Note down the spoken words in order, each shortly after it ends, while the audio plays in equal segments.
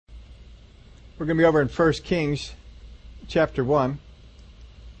We're going to be over in 1 Kings chapter 1.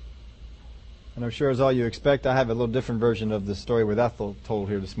 And I'm sure as all you expect, I have a little different version of the story with Ethel told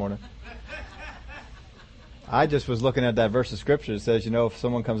here this morning. I just was looking at that verse of Scripture that says, if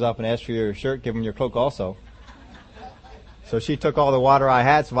someone comes up and asks for your shirt, give them your cloak also. So she took all the water I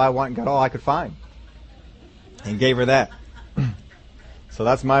had, so I went and got all I could find. And gave her that. So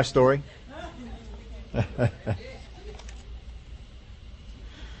that's my story.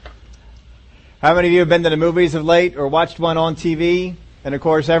 How many of you have been to the movies of late or watched one on TV? And of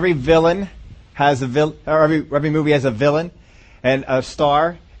course, every villain has every movie has a villain and a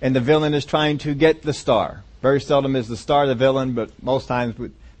star, and the villain is trying to get the star. Very seldom is the star the villain, but most times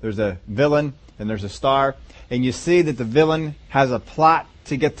there's a villain and there's a star, and you see that the villain has a plot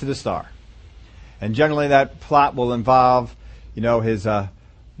to get to the star. And generally that plot will involve, his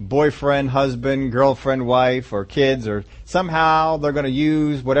boyfriend, husband, girlfriend, wife, or kids, or somehow they're going to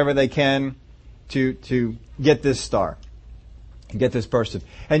use whatever they can to get this star, get this person.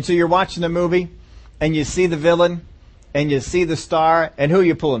 And so you're watching a movie, and you see the villain, and you see the star, and who are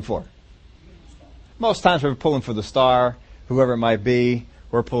you pulling for? Most times we're pulling for the star, whoever it might be.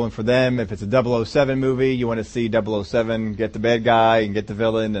 We're pulling for them. If it's a 007 movie, you want to see 007 get the bad guy and get the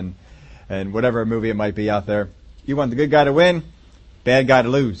villain, and whatever movie it might be out there. You want the good guy to win, bad guy to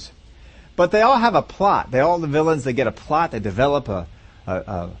lose. But they all have a plot. The villains, they get a plot. They develop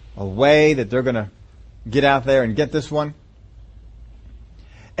a way that they're going to get out there and get this one.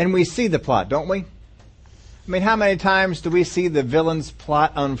 And we see the plot, don't we? I mean, how many times do we see the villain's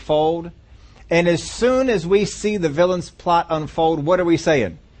plot unfold? And as soon as we see the villain's plot unfold, what are we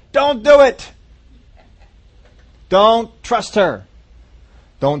saying? Don't do it! Don't trust her.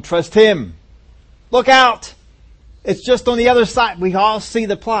 Don't trust him. Look out! It's just on the other side. We all see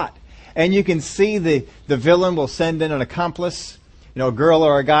the plot. And you can see the villain will send in an accomplice, a girl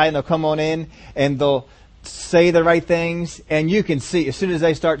or a guy, and they'll come on in and they'll say the right things. And you can see, as soon as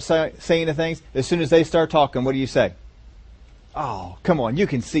they start saying the things, as soon as they start talking, what do you say? Oh, come on, you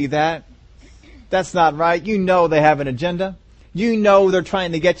can see that. That's not right. You know they have an agenda. You know they're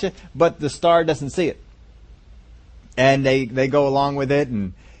trying to get you, but the star doesn't see it. And they go along with it,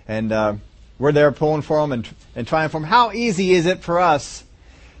 and we're there pulling for them and trying for them. How easy is it for us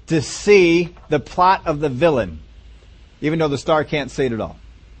to see the plot of the villain, even though the star can't see it at all?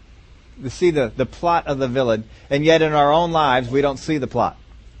 To see the plot of the villain, and yet in our own lives we don't see the plot.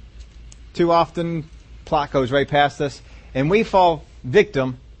 Too often, plot goes right past us, and we fall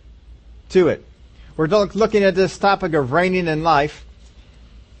victim to it. We're looking at this topic of reigning in life.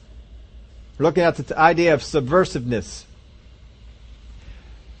 We're looking at the idea of subversiveness.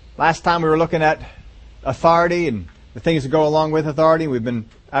 Last time we were looking at authority and the things that go along with authority. We've been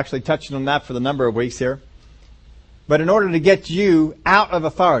actually touching on that for the number of weeks here. But in order to get you out of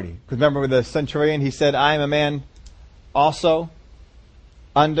authority, because remember with the centurion, he said, I am a man also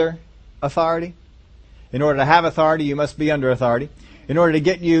under authority. In order to have authority, you must be under authority. In order to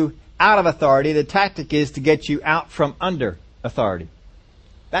get you out of authority, the tactic is to get you out from under authority.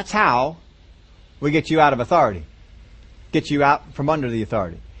 That's how we get you out of authority. Get you out from under the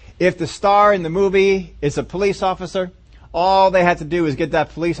authority. If the star in the movie is a police officer, all they have to do is get that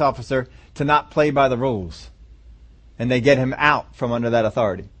police officer to not play by the rules. And they get him out from under that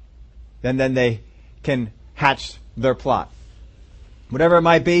authority. And then they can hatch their plot. Whatever it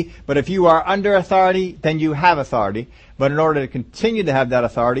might be, but if you are under authority, then you have authority. But in order to continue to have that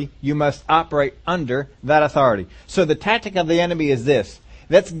authority, you must operate under that authority. So the tactic of the enemy is this.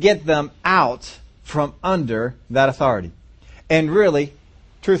 Let's get them out from under that authority. And really,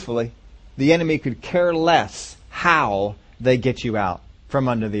 truthfully, the enemy could care less how they get you out from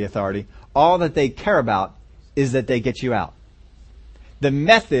under the authority. All that they care about is that they get you out. The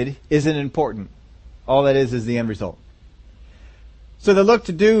method isn't important. All that is the end result. So they look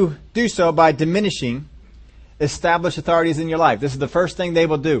to do so by diminishing established authorities in your life. This is the first thing they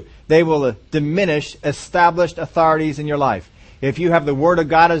will do. They will diminish established authorities in your life. If you have the Word of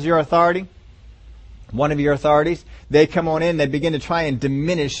God as your authority, one of your authorities, they come on in, they begin to try and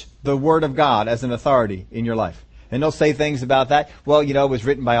diminish the Word of God as an authority in your life. And they'll say things about that. Well, it was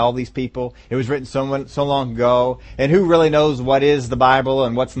written by all these people. It was written so long ago. And who really knows what is the Bible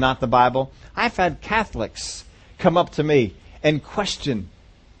and what's not the Bible? I've had Catholics come up to me and question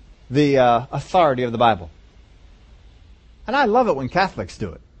the authority of the Bible. And I love it when Catholics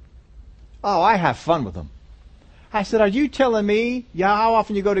do it. Oh, I have fun with them. I said, are you telling me, how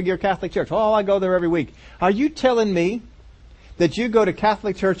often you go to your Catholic church? Oh, I go there every week. Are you telling me that you go to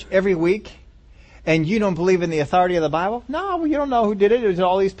Catholic church every week and you don't believe in the authority of the Bible? No, you don't know who did it. There's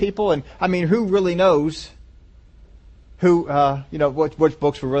all these people. And who really knows who, which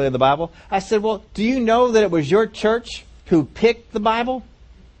books were really in the Bible. I said, well, do you know that it was your church who picked the Bible?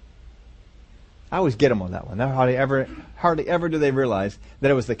 I always get them on that one. Hardly ever do they realize that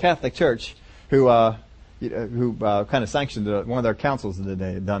it was the Catholic Church who kind of sanctioned one of their councils that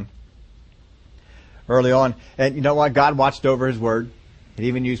they had done early on. And you know what? God watched over His Word. He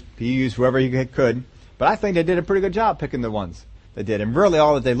used whoever He could. But I think they did a pretty good job picking the ones they did. And really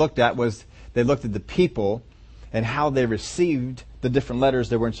all that they looked at was they looked at the people and how they received the different letters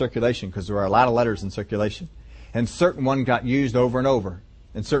that were in circulation, because there were a lot of letters in circulation. And certain ones got used over and over,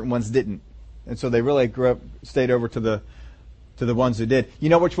 and certain ones didn't. And so they really stayed over to the ones who did. You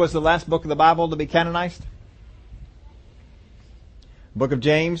know which was the last book of the Bible to be canonized? Book of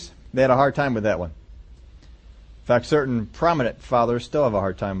James. They had a hard time with that one. In fact, certain prominent fathers still have a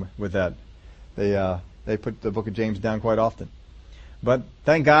hard time with that. They put the book of James down quite often. But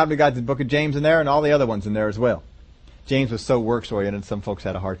thank God we got the book of James in there and all the other ones in there as well. James was so works-oriented, some folks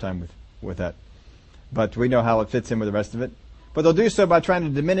had a hard time with that. But we know how it fits in with the rest of it. But they'll do so by trying to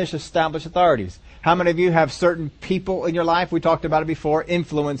diminish established authorities. How many of you have certain people in your life? We talked about it before,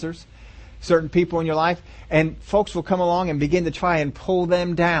 influencers. Certain people in your life. And folks will come along and begin to try and pull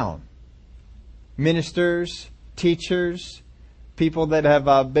them down. Ministers, teachers, people that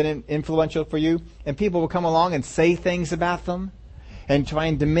have been influential for you. And people will come along and say things about them and try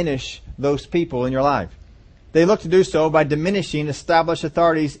and diminish those people in your life. They look to do so by diminishing established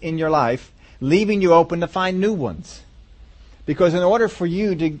authorities in your life, leaving you open to find new ones. Because in order for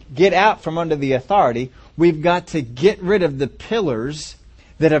you to get out from under the authority, we've got to get rid of the pillars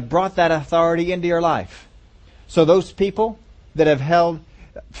that have brought that authority into your life. So those people that have held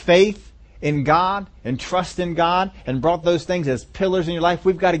faith in God and trust in God and brought those things as pillars in your life,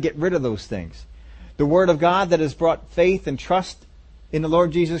 we've got to get rid of those things. The Word of God that has brought faith and trust in the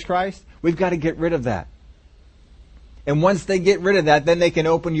Lord Jesus Christ, we've got to get rid of that. And once they get rid of that, then they can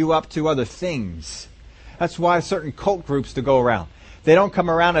open you up to other things. That's why certain cult groups to go around. They don't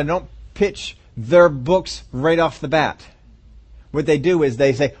come around and don't pitch their books right off the bat. What they do is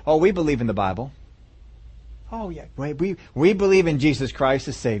they say, oh, we believe in the Bible. Oh, yeah, we believe in Jesus Christ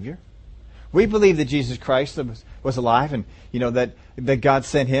as Savior. We believe that Jesus Christ was alive and, that God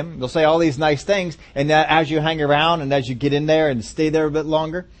sent Him. They'll say all these nice things, and that as you hang around and as you get in there and stay there a bit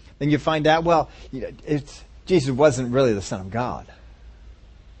longer, then you find out, Jesus wasn't really the Son of God.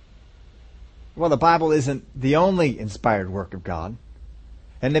 Well, the Bible isn't the only inspired work of God.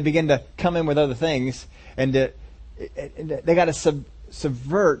 And they begin to come in with other things, and they got to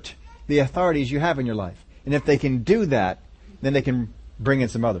subvert the authorities you have in your life. And if they can do that, then they can bring in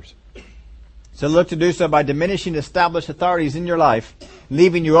some others. So look to do so by diminishing established authorities in your life,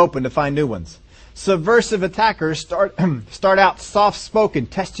 leaving you open to find new ones. Subversive attackers start out soft-spoken,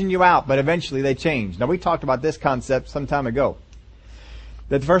 testing you out, but eventually they change. Now, we talked about this concept some time ago.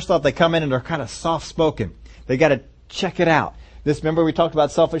 That first off, they come in and they're kind of soft-spoken. They got to check it out. Remember we talked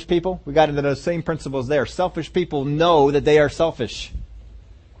about selfish people? We got into those same principles there. Selfish people know that they are selfish.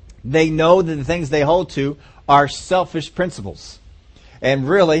 They know that the things they hold to are selfish principles. And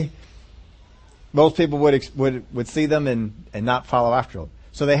really, most people would see them and not follow after them.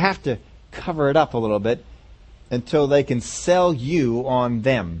 So they have to cover it up a little bit until they can sell you on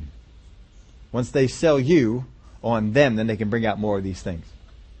them. Once they sell you on them, then they can bring out more of these things.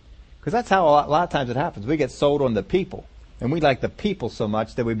 Because that's how a lot of times it happens. We get sold on the people. And we like the people so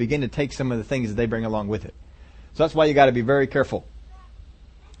much that we begin to take some of the things that they bring along with it. So that's why you got to be very careful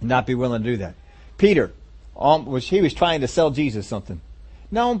and not be willing to do that. Peter, he was trying to sell Jesus something.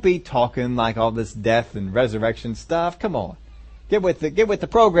 Don't be talking like all this death and resurrection stuff. Come on. Get with the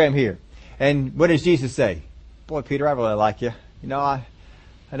program here. And what does Jesus say? Boy, Peter, I really like you. I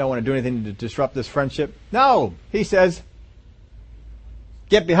don't want to do anything to disrupt this friendship. No, he says,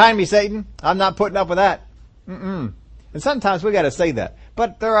 get behind me, Satan. I'm not putting up with that. And sometimes we got to say that.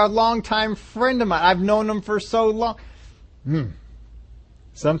 But they're a long-time friend of mine. I've known them for so long.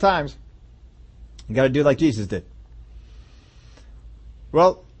 Sometimes you got to do like Jesus did.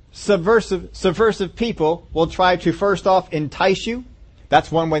 Well, subversive people will try to first off entice you. That's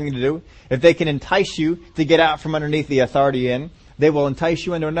one way to do it. If they can entice you to get out from underneath the authority they will entice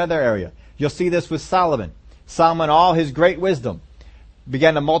you into another area. You'll see this with Solomon. Solomon, all his great wisdom,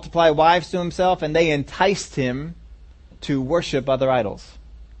 began to multiply wives to himself, and they enticed him to worship other idols,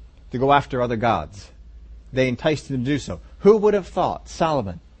 to go after other gods. They enticed him to do so. Who would have thought,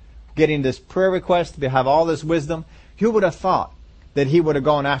 Solomon, getting this prayer request to have all this wisdom, who would have thought that he would have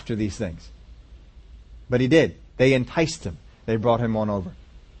gone after these things? But he did. They enticed him. They brought him on over.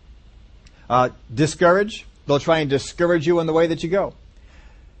 Discourage. They'll try and discourage you in the way that you go.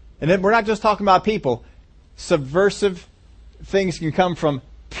 And then we're not just talking about people. Subversive things can come from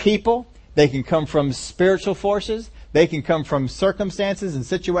people. They can come from spiritual forces. They can come from circumstances and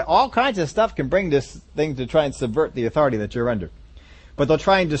situations. All kinds of stuff can bring this thing to try and subvert the authority that you're under. But they'll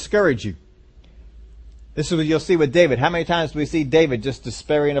try and discourage you. This is what you'll see with David. How many times do we see David just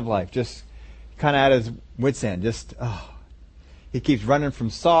despairing of life? Just kind of at his wit's end. He keeps running from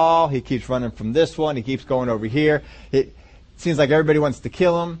Saul. He keeps running from this one. He keeps going over here. It seems like everybody wants to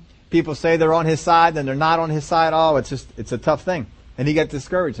kill him. People say they're on his side, then they're not on his side. Oh, it's a tough thing. And he gets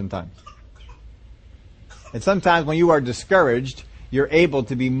discouraged sometimes. And sometimes when you are discouraged, you're able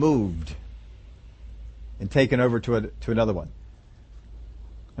to be moved and taken over to another one,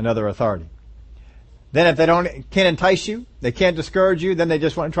 another authority. Then if they can't entice you, they can't discourage you, then they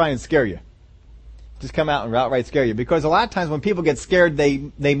just want to try and scare you. Just come out and outright scare you. Because a lot of times when people get scared,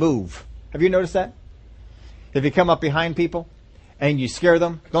 they move. Have you noticed that? If you come up behind people and you scare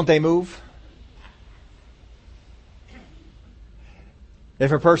them, don't they move?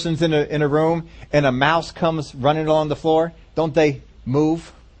 If a person's in a room and a mouse comes running along the floor, don't they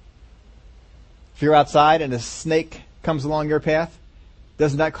move? If you're outside and a snake comes along your path,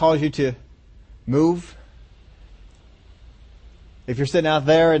 doesn't that cause you to move? If you're sitting out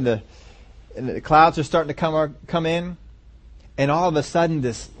there and the clouds are starting to come in, and all of a sudden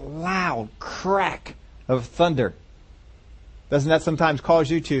this loud crack of thunder, doesn't that sometimes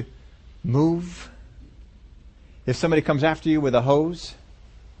cause you to move? If somebody comes after you with a hose,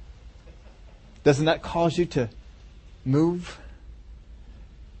 doesn't that cause you to move?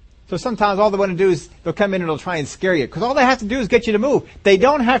 So sometimes all they want to do is they'll come in and they'll try and scare you. Because all they have to do is get you to move. They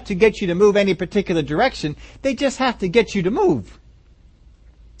don't have to get you to move any particular direction. They just have to get you to move.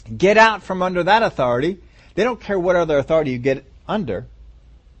 Get out from under that authority. They don't care what other authority you get under.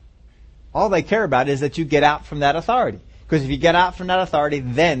 All they care about is that you get out from that authority. Because if you get out from that authority,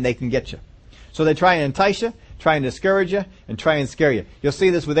 then they can get you. So they try and entice you, try and discourage you, and try and scare you. You'll see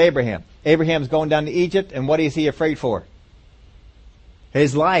this with Abraham. Abraham's going down to Egypt, and what is he afraid for?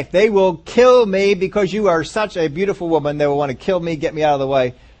 His life. They will kill me because you are such a beautiful woman. They will want to kill me, get me out of the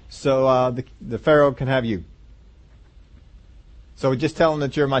way, so the Pharaoh can have you. So just tell him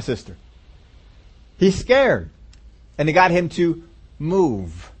that you're my sister. He's scared. And it got him to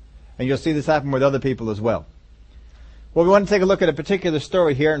move. And you'll see this happen with other people as well. Well, we want to take a look at a particular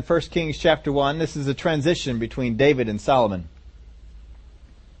story here in 1 Kings chapter 1. This is a transition between David and Solomon.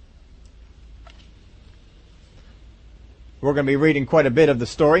 We're going to be reading quite a bit of the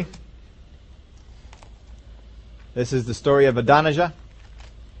story. This is the story of Adonijah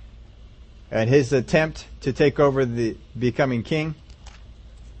and his attempt to take over the becoming king,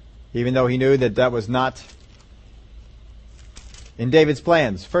 even though he knew that was not in David's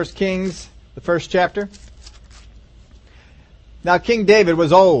plans. 1 Kings, the first chapter. Now King David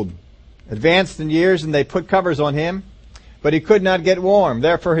was old, advanced in years, and they put covers on him, but he could not get warm.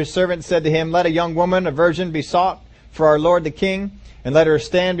 Therefore his servant said to him, "Let a young woman, a virgin, be sought for our lord the king, and let her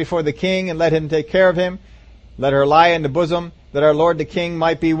stand before the king, and let him take care of him. Let her lie in the bosom, that our lord the king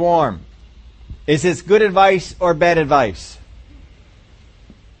might be warm." Is this good advice or bad advice?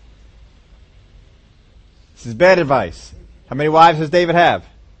 This is bad advice. How many wives does David have?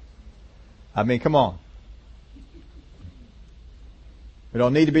 I mean, come on. We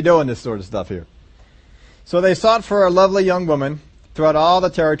don't need to be doing this sort of stuff here. So they sought for a lovely young woman throughout all the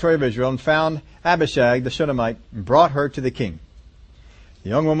territory of Israel, and found Abishag the Shunammite, and brought her to the king. The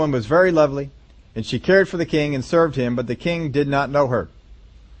young woman was very lovely, and she cared for the king and served him, but the king did not know her.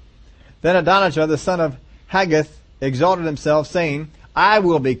 Then Adonijah the son of Haggith exalted himself, saying, "I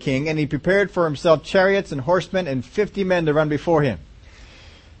will be king," and he prepared for himself chariots and horsemen and 50 men to run before him.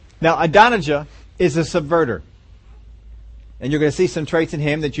 Now Adonijah is a subverter. And you're going to see some traits in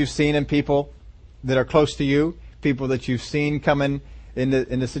him that you've seen in people that are close to you, people that you've seen come in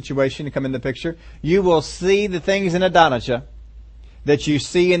the situation, come in the picture. You will see the things in Adonijah that you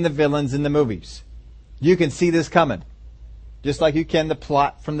see in the villains in the movies. You can see this coming, just like you can the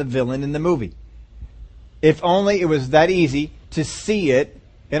plot from the villain in the movie. If only it was that easy to see it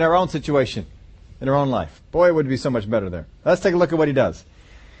in our own situation, in our own life. Boy, it would be so much better there. Let's take a look at what he does.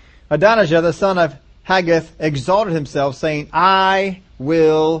 Adonijah, the son of Haggith, exalted himself, saying, "I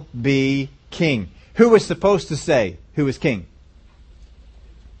will be king." Who was supposed to say who was king?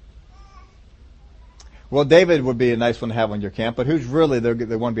 Well, David would be a nice one to have on your camp, but who's really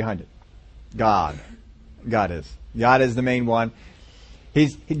the one behind it? God. God is. God is the main one.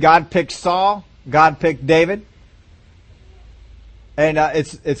 God picked Saul. God picked David. And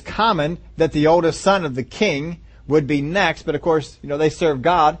it's common that the oldest son of the king would be next, but of course, they serve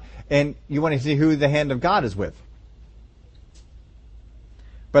God, and you want to see who the hand of God is with.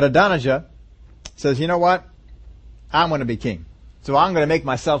 But Adonijah says, "You know what? I'm going to be king. So I'm going to make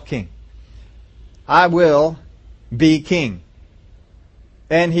myself king. I will be king.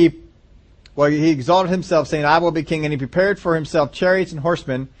 And he exalted himself, saying, I will be king. And he prepared for himself chariots and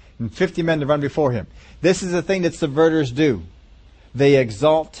horsemen and 50 men to run before him. This is the thing that subverters do. They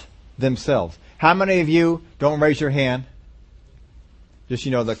exalt themselves. How many of you, don't raise your hand, just,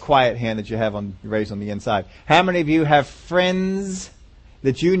 the quiet hand that you have raised on the inside. How many of you have friends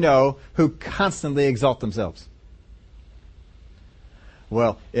that you know who constantly exalt themselves?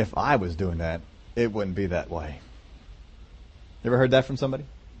 Well, if I was doing that, it wouldn't be that way. You ever heard that from somebody?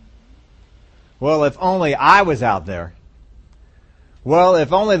 Well, if only I was out there. Well,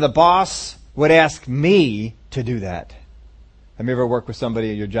 if only the boss would ask me to do that. Have you ever worked with somebody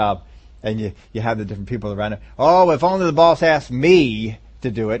at your job and you have the different people around it? Oh, if only the boss asked me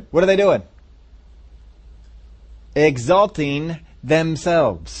to do it. What are they doing? Exalting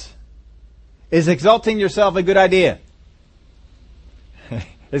themselves. Is exalting yourself a good idea?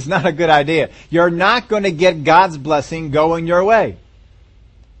 It's not a good idea. You're not going to get God's blessing going your way.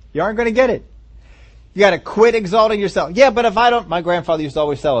 You aren't going to get it. You got to quit exalting yourself. Yeah, but if I don't, my grandfather used to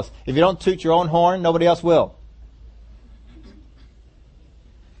always tell us, if you don't toot your own horn, nobody else will.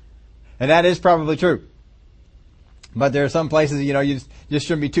 And that is probably true. But there are some places, you just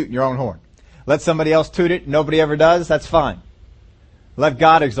shouldn't be tooting your own horn. Let somebody else toot it. Nobody ever does. That's fine. Let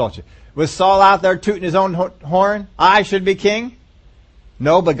God exalt you. Was Saul out there tooting his own horn? I should be king?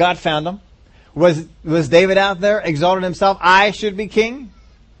 No, but God found him. Was David out there exalting himself? I should be king?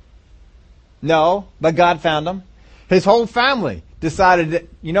 No, but God found him. His whole family decided that,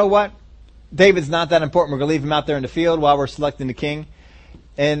 you know what? David's not that important. We're going to leave him out there in the field while we're selecting the king.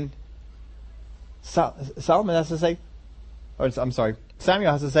 And Solomon has to say,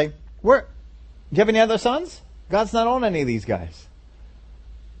 Samuel has to say, do you have any other sons? God's not on any of these guys.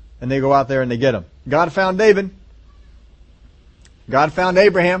 And they go out there and they get him. God found David. God found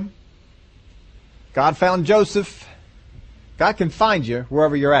Abraham. God found Joseph. God can find you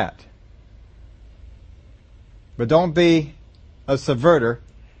wherever you're at. But don't be a subverter.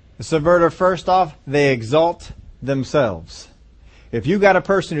 A subverter, first off, they exalt themselves. If you got a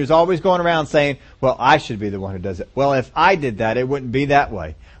person who's always going around saying, well, I should be the one who does it. Well, if I did that, it wouldn't be that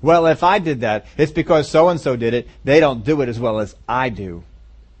way. Well, if I did that, it's because so-and-so did it. They don't do it as well as I do.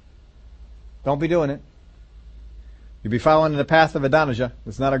 Don't be doing it. You'll be following the path of Adonijah.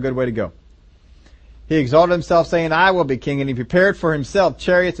 It's not a good way to go. He exalted himself, saying, I will be king. And he prepared for himself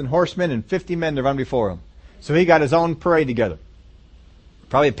chariots and horsemen and 50 men to run before him. So he got his own parade together.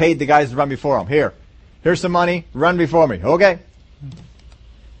 Probably paid the guys to run before him. Here's some money. Run before me. Okay.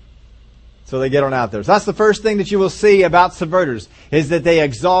 So they get on out there. So that's the first thing that you will see about subverters, is that they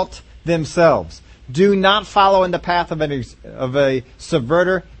exalt themselves. Do not follow in the path of a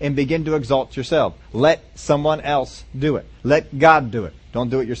subverter and begin to exalt yourself. Let someone else do it. Let God do it. Don't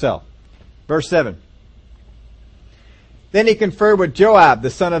do it yourself. Verse 7. Then he conferred with Joab, the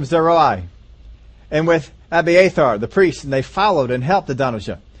son of Zeruiah, and with Abiathar, the priest, and they followed and helped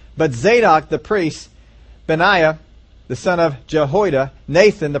Adonijah. But Zadok, the priest, Benaiah, the son of Jehoiada,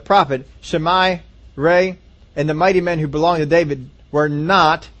 Nathan, the prophet, Shimei, Ray, and the mighty men who belonged to David were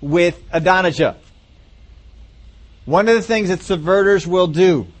not with Adonijah. One of the things that subverters will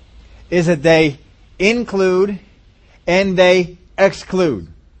do is that they include and they exclude.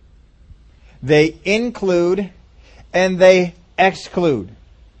 They include and they exclude.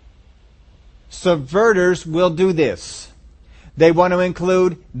 Subverters will do this. They want to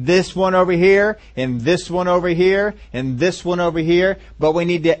include this one over here, and this one over here, and this one over here, but we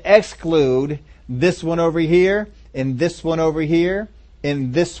need to exclude this one over here, and this one over here,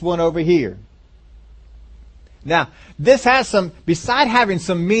 and this one over here. Now, this has beside having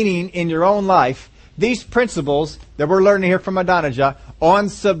some meaning in your own life, these principles that we're learning here from Adonijah on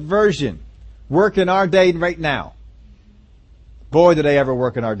subversion work in our day right now. Boy, do they ever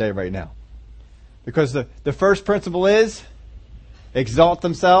work in our day right now. Because the first principle is exalt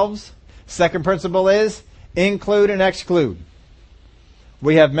themselves. Second principle is include and exclude.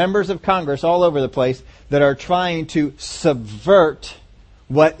 We have members of Congress all over the place that are trying to subvert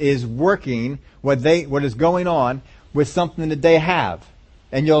what is working, what is going on with something that they have.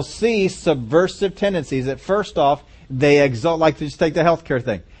 And you'll see subversive tendencies that first off, they exalt, like just take the healthcare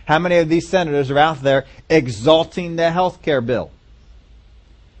thing. How many of these senators are out there exalting the healthcare bill?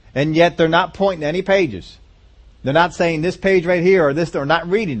 And yet they're not pointing to any pages. They're not saying this page right here or this. They're not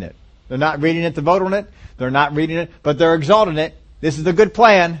reading it. They're not reading it to vote on it. They're not reading it, but they're exalting it. This is the good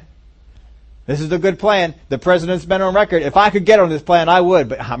plan. This is the good plan. The president's been on record. If I could get on this plan, I would.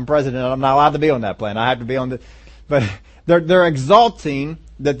 But I'm president. I'm not allowed to be on that plan. I have to be on the. But they're exalting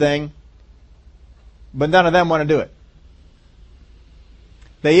the thing. But none of them want to do it.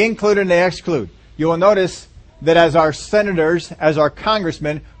 They include and they exclude. You will notice that as our senators, as our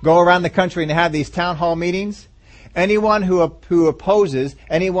congressmen go around the country and they have these town hall meetings, anyone who opposes,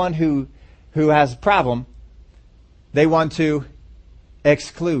 anyone who has a problem, they want to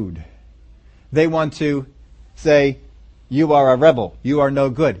exclude. They want to say, you are a rebel. You are no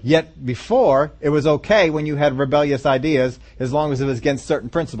good. Yet before, it was okay when you had rebellious ideas, as long as it was against certain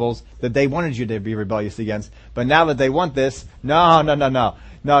principles that they wanted you to be rebellious against. But now that they want this, no.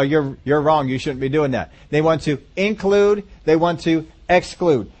 No, you're wrong. You shouldn't be doing that. They want to include. They want to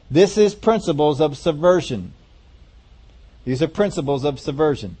exclude. This is principles of subversion. These are principles of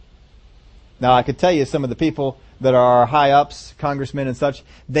subversion. Now, I could tell you some of the people that are high ups, congressmen and such,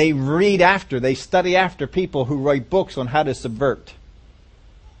 they study after people who write books on how to subvert.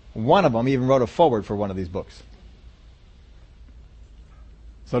 One of them even wrote a foreword for one of these books.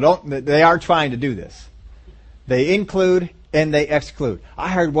 So they are trying to do this. They include and they exclude. I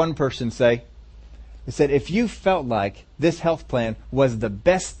heard one person say, he said, if you felt like this health plan was the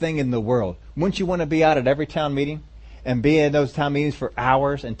best thing in the world, wouldn't you want to be out at every town meeting? And be in those town meetings for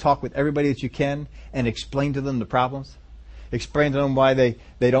hours and talk with everybody that you can and explain to them the problems? Explain to them why they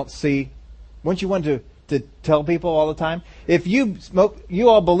don't see. Wouldn't you want to tell people all the time? If you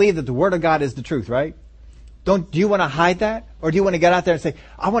all believe that the Word of God is the truth, right? Do you want to hide that? Or do you want to get out there and say,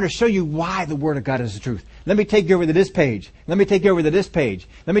 I want to show you why the Word of God is the truth. Let me take you over to this page. Let me take you over to this page.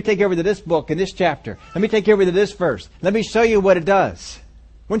 Let me take you over to this book and this chapter. Let me take you over to this verse. Let me show you what it does.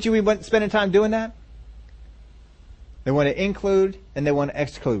 Wouldn't you be spending time doing that? They want to include and they want to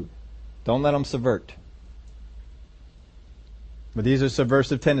exclude. Don't let them subvert. But these are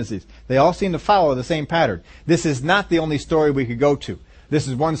subversive tendencies. They all seem to follow the same pattern. This is not the only story we could go to. This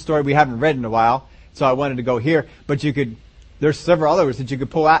is one story we haven't read in a while, so I wanted to go here. But there's several others that you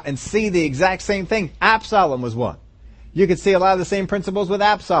could pull out and see the exact same thing. Absalom was one. You could see a lot of the same principles with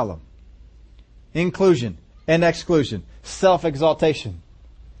Absalom. Inclusion and exclusion. Self-exaltation.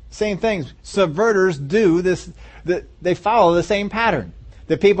 Same things. Subverters do this. They follow the same pattern.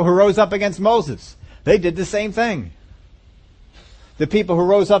 The people who rose up against Moses, they did the same thing. The people who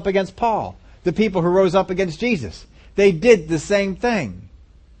rose up against Paul, the people who rose up against Jesus, they did the same thing.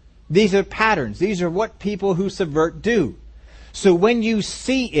 These are patterns. These are what people who subvert do. So when you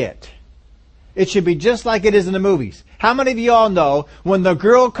see it, it should be just like it is in the movies. How many of you all know when the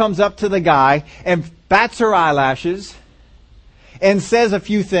girl comes up to the guy and bats her eyelashes and says a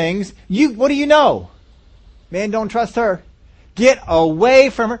few things, what do you know? Man, don't trust her. Get away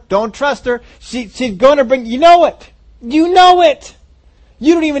from her. Don't trust her. She's going to bring, you know it. You know it.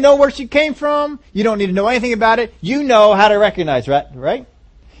 You don't even know where she came from. You don't need to know anything about it. You know how to recognize, right?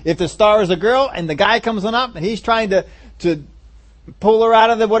 If the star is a girl and the guy comes on up and he's trying to pull her out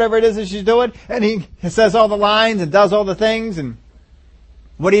of whatever it is that she's doing, and he says all the lines and does all the things, and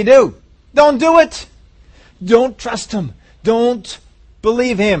what do? Don't do it. Don't trust him. Don't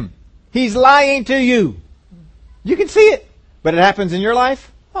believe him. He's lying to you. You can see it. But it happens in your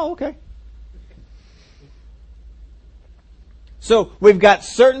life? Oh, okay. So we've got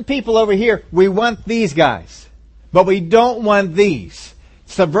certain people over here. We want these guys. But we don't want these.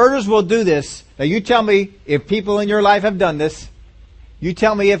 Subverters will do this. Now you tell me if people in your life have done this. You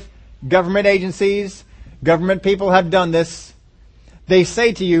tell me if government agencies, government people have done this. They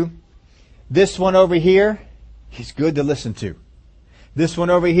say to you, this one over here, he's good to listen to. This one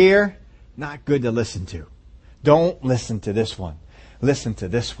over here, not good to listen to. Don't listen to this one. Listen to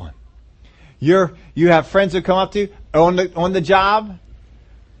this one. You have friends who come up to you on the job,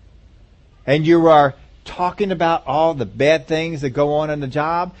 and you are talking about all the bad things that go on in the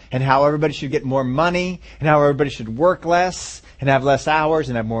job, and how everybody should get more money, and how everybody should work less, and have less hours,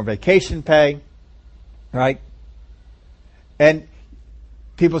 and have more vacation pay. Right? And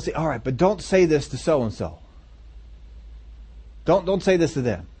people say, all right, but don't say this to so-and-so. Don't say this to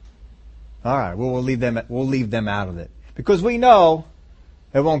them. All right, well, we'll leave them out of it. Because we know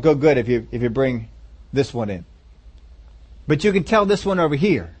it won't go good if you bring this one in. But you can tell this one over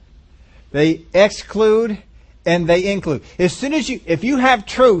here. They exclude and they include. As soon as if you have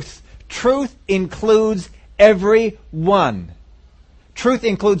truth includes everyone. Truth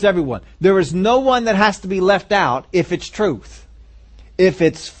includes everyone. There is no one that has to be left out if it's truth. If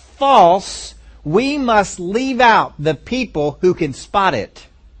it's false, we must leave out the people who can spot it.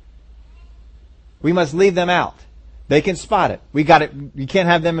 We must leave them out. They can spot it. We got it. You can't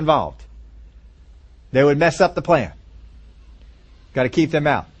have them involved. They would mess up the plan. Got to keep them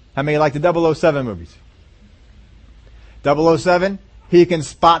out. How many like the 007 movies? 007, he can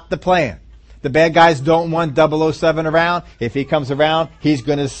spot the plan. The bad guys don't want 007 around. If he comes around, he's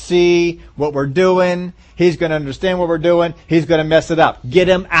going to see what we're doing. He's going to understand what we're doing. He's going to mess it up. Get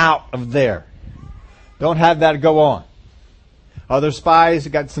him out of there. Don't have that go on. Other spies,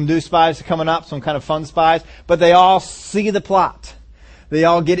 got some new spies coming up, some kind of fun spies, but they all see the plot. They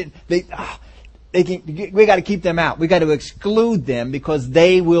all get it. We got to keep them out. We got to exclude them because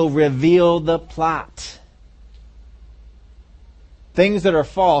they will reveal the plot. Things that are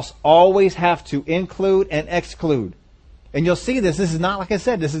false always have to include and exclude. And you'll see this. This is not, like I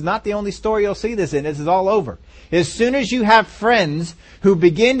said, this is not the only story you'll see this in. This is all over. As soon as you have friends who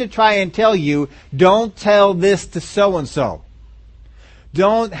begin to try and tell you, don't tell this to so-and-so.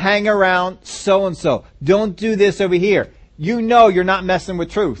 Don't hang around so-and-so. Don't do this over here. You know you're not messing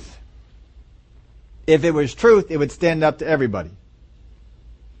with truth. If it was truth, it would stand up to everybody.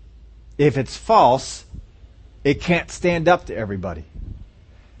 If it's false, it can't stand up to everybody.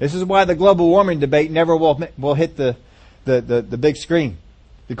 This is why the global warming debate never will hit the big screen.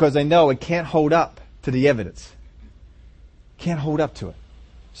 Because they know it can't hold up to the evidence. Can't hold up to it.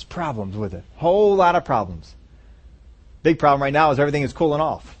 There's problems with it. Whole lot of problems. Big problem right now is everything is cooling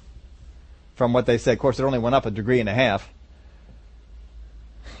off. From what they said. Of course, it only went up 1.5 degrees.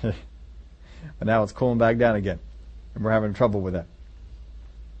 But now it's cooling back down again. And we're having trouble with that.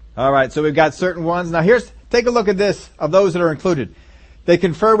 All right, so we've got certain ones. Now take a look at this, of those that are included. They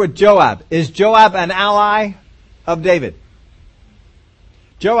confer with Joab. Is Joab an ally of David?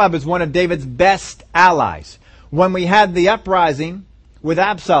 Joab is one of David's best allies. When we had the uprising with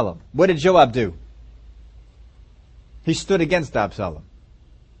Absalom, what did Joab do? He stood against Absalom.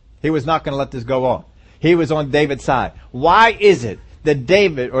 He was not going to let this go on. He was on David's side. Why is it that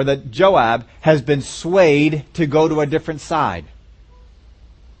that Joab has been swayed to go to a different side?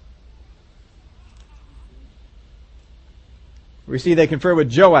 We see they confer with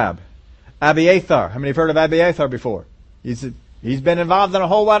Joab. Abiathar. How many have heard of Abiathar before? He's been involved in a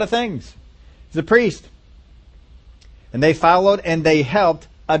whole lot of things. He's a priest. And they followed and they helped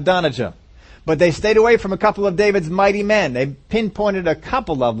Adonijah. But they stayed away from a couple of David's mighty men. They pinpointed a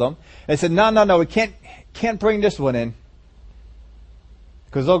couple of them. They said, no, we can't bring this one in.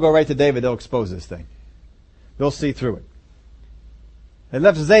 Because they'll go right to David. They'll expose this thing. They'll see through it. They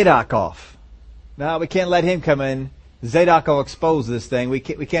left Zadok off. No, we can't let him come in. Zadok will expose this thing. We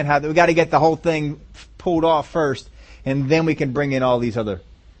can't have that. We got to get the whole thing pulled off first, and then we can bring in all these other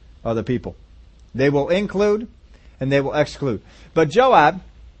people. They will include and they will exclude. But Joab,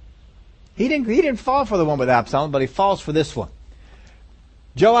 he didn't fall for the one with Absalom, but he falls for this one.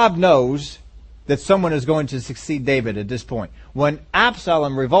 Joab knows that someone is going to succeed David at this point. When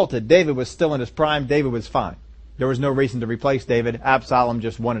Absalom revolted, David was still in his prime. David was fine. There was no reason to replace David. Absalom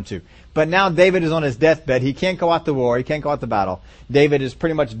just wanted to. But now David is on his deathbed. He can't go out to war. He can't go out to battle. David is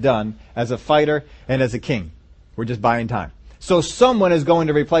pretty much done as a fighter and as a king. We're just buying time. So someone is going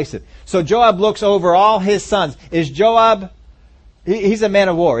to replace it. So Joab looks over all his sons. Is Joab, he's a man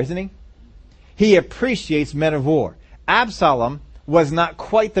of war, isn't he? He appreciates men of war. Absalom was not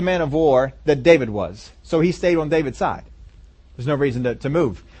quite the man of war that David was. So he stayed on David's side. There's no reason to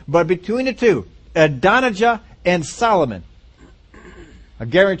move. But between the two, Adonijah and Solomon, I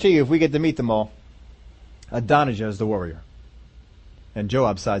guarantee you if we get to meet them all, Adonijah is the warrior. And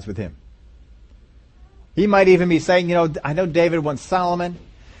Joab sides with him. He might even be saying, I know David wants Solomon,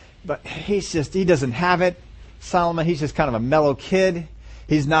 but he doesn't have it. Solomon, he's just kind of a mellow kid.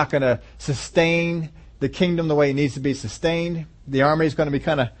 He's not going to sustain the kingdom the way it needs to be sustained. The army is going to be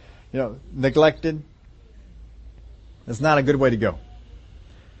kind of, neglected. That's not a good way to go.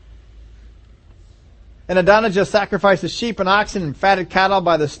 And Adonijah sacrifices sheep and oxen and fatted cattle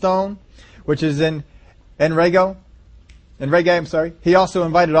by the stone, which is in Enrageh. He also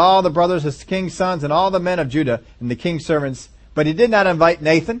invited all the brothers of the king's sons and all the men of Judah and the king's servants. But he did not invite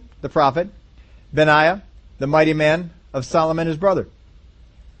Nathan, the prophet, Benaiah, the mighty man of Solomon his brother.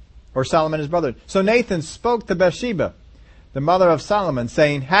 So Nathan spoke to Bathsheba, the mother of Solomon,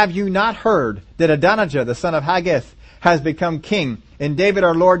 saying, Have you not heard that Adonijah, the son of Haggith, has become king, and David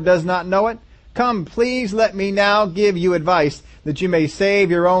our Lord does not know it? Come, please let me now give you advice that you may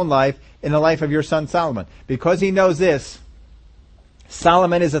save your own life and the life of your son Solomon. Because he knows this,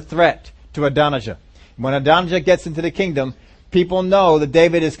 Solomon is a threat to Adonijah. When Adonijah gets into the kingdom, people know that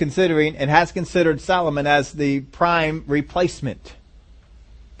David is considering and has considered Solomon as the prime replacement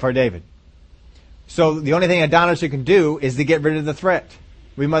for David. So the only thing Adonijah can do is to get rid of the threat.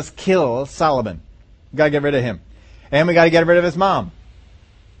 We must kill Solomon. We've got to get rid of him. And we got to get rid of his mom.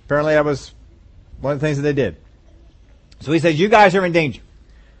 Apparently that was one of the things that they did. So he says, you guys are in danger.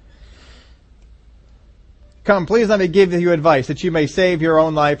 Come, please let me give you advice that you may save your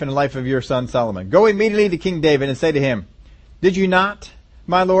own life and the life of your son Solomon. Go immediately to King David and say to him, did you not,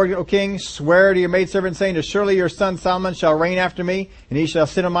 my lord, O king, swear to your maidservant, saying, surely your son Solomon shall reign after me, and he shall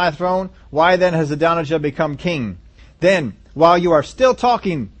sit on my throne? Why then has Adonijah become king? Then, while you are still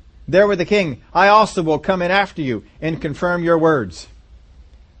talking there with the king, I also will come in after you and confirm your words.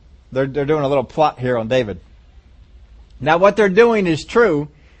 They're doing a little plot here on David. Now what they're doing is true,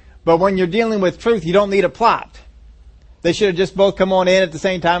 but when you're dealing with truth, you don't need a plot. They should have just both come on in at the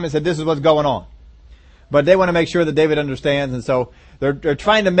same time and said, this is what's going on. But they want to make sure that David understands, and so they're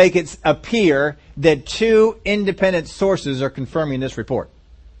trying to make it appear that two independent sources are confirming this report.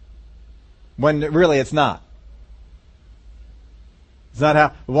 When really it's not. It's not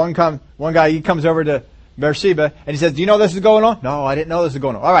how one guy, he comes over to Bathsheba and he says, do you know this is going on? No, I didn't know this is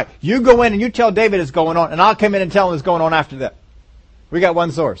going on. All right, you go in and you tell David it's going on, and I'll come in and tell him it's going on after that. We got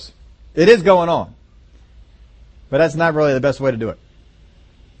one source. It is going on. But that's not really the best way to do it.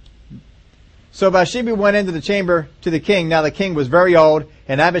 So Bathsheba went into the chamber to the king. Now the king was very old,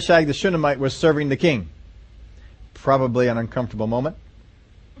 and Abishag the Shunammite was serving the king. Probably an uncomfortable moment.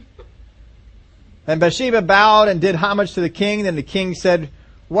 And Bathsheba bowed and did homage to the king. Then the king said,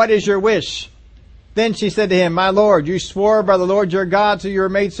 what is your wish? Then she said to him, my lord, you swore by the Lord your God to your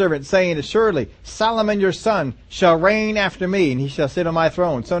maidservant, saying, assuredly, Solomon your son shall reign after me, and he shall sit on my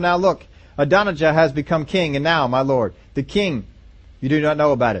throne. So now look, Adonijah has become king, and now, my lord, the king, you do not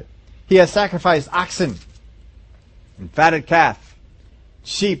know about it. He has sacrificed oxen and fatted calf,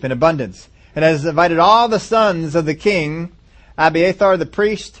 sheep in abundance, and has invited all the sons of the king, Abiathar the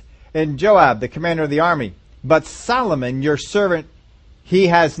priest, and Joab the commander of the army. But Solomon, your servant, he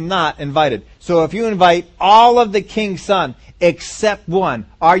has not invited. So if you invite all of the king's son except one,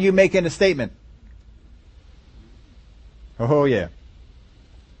 are you making a statement? Oh yeah.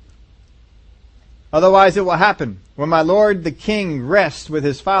 Otherwise it will happen, when my lord the king rests with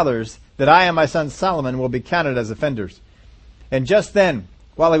his fathers, that I and my son Solomon will be counted as offenders. And just then,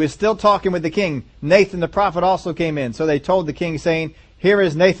 while he was still talking with the king, Nathan the prophet also came in. So they told the king, saying, here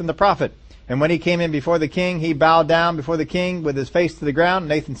is Nathan the prophet. And when he came in before the king, he bowed down before the king with his face to the ground.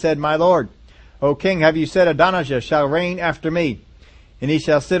 Nathan said, my lord, O king, have you said Adonijah shall reign after me, and he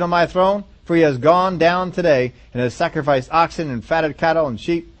shall sit on my throne? For he has gone down today and has sacrificed oxen and fatted cattle and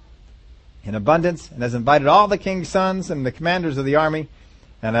sheep in abundance, and has invited all the king's sons and the commanders of the army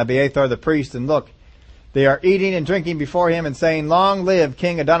and Abiathar the priest. And look, they are eating and drinking before him and saying, long live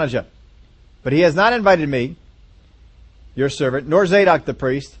King Adonijah. But he has not invited me, your servant, nor Zadok the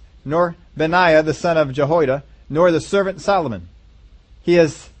priest, nor Benaiah the son of Jehoiada, nor the servant Solomon.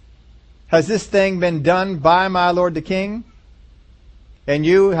 Has this thing been done by my lord the king? And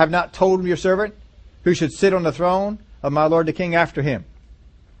you have not told your servant who should sit on the throne of my lord the king after him?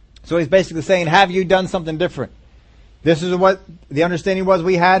 So he's basically saying, have you done something different? This is what the understanding was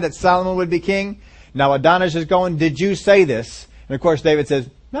we had, that Solomon would be king. Now Adonijah is going, did you say this? And of course David says,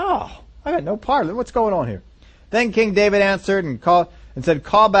 no, I got no part of it. What's going on here? Then King David answered and said,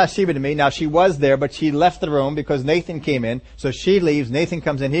 call Bathsheba to me. Now she was there, but she left the room because Nathan came in. So she leaves. Nathan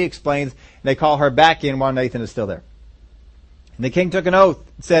comes in. He explains. And they call her back in while Nathan is still there. And the king took an oath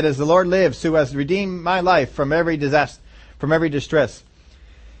and said, as the Lord lives, who has redeemed my life from every disaster, from every distress,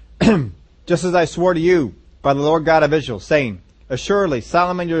 just as I swore to you by the Lord God of Israel, saying, assuredly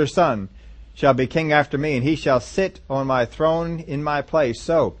Solomon your son shall be king after me, and he shall sit on my throne in my place.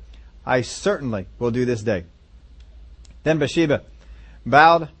 So I certainly will do this day. Then Bathsheba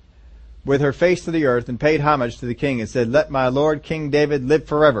bowed with her face to the earth and paid homage to the king and said, let my lord King David live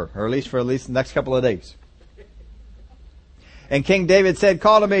forever, or at least for the next couple of days. And King David said,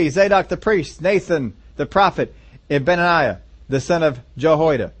 call to me Zadok the priest, Nathan the prophet, and Benaiah the son of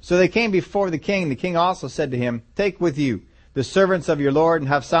Jehoiada. So they came before the king. The king also said to him, take with you the servants of your lord, and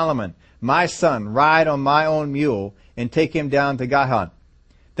have Solomon, my son, ride on my own mule, and take him down to Gihon.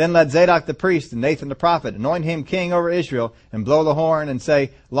 Then let Zadok the priest and Nathan the prophet anoint him king over Israel, and blow the horn, and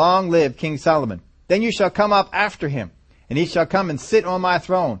say, long live King Solomon. Then you shall come up after him, and he shall come and sit on my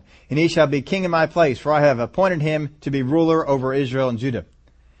throne, and he shall be king in my place, for I have appointed him to be ruler over Israel and Judah.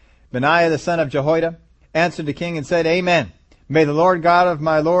 Benaiah the son of Jehoiada answered the king and said, amen. May the Lord God of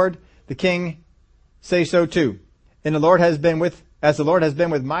my lord the king say so too. And as the Lord has been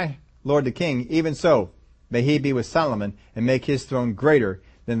with my lord the king, even so may he be with Solomon, and make his throne greater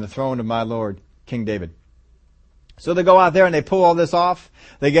than the throne of my lord King David. So they go out there and they pull all this off.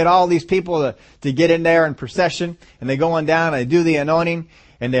 They get all these people to get in there in procession, and they go on down and they do the anointing,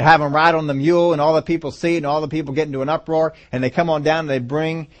 and they have them ride on the mule, and all the people see it, and all the people get into an uproar, and they come on down and they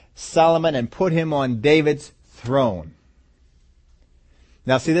bring Solomon and put him on David's throne.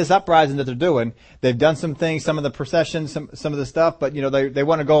 Now see this uprising that they're doing, they've done some things, some of the processions, some of the stuff, but they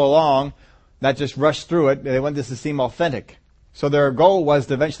want to go along, not just rush through it. They want this to seem authentic. So their goal was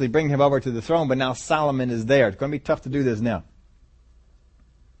to eventually bring him over to the throne, but now Solomon is there. It's going to be tough to do this now.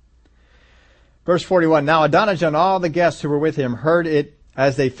 Verse 41, Now Adonijah and all the guests who were with him heard it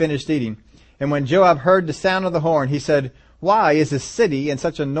as they finished eating. And when Joab heard the sound of the horn, he said, Why is the city in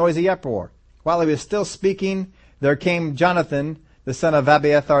such a noisy uproar? While he was still speaking, there came Jonathan, the son of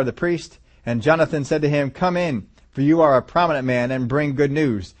Abiathar the priest, and Jonathan said to him, Come in, for you are a prominent man, and bring good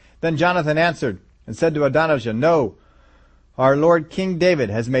news. Then Jonathan answered and said to Adonijah, No, our Lord King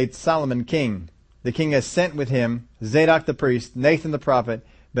David has made Solomon king. The king has sent with him Zadok the priest, Nathan the prophet,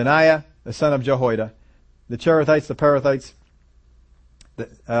 Benaiah the son of Jehoiada, the Cherethites, the Perethites,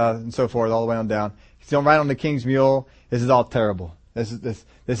 and so forth, all the way on down. He's going right on the king's mule. This is all terrible. This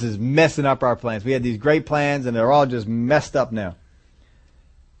is messing up our plans. We had these great plans, and they're all just messed up now.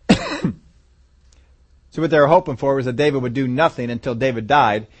 So what they were hoping for was that David would do nothing until David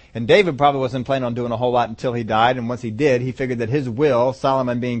died. And David probably wasn't planning on doing a whole lot until he died. And once he did, he figured that his will,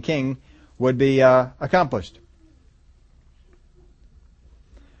 Solomon being king, would be accomplished.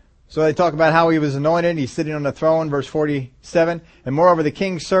 So they talk about how he was anointed. He's sitting on the throne, verse 47. And moreover, the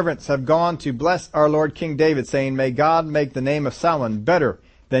king's servants have gone to bless our Lord King David, saying, May God make the name of Solomon better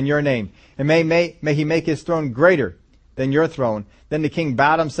than your name. And may he make his throne greater than your throne. Then the king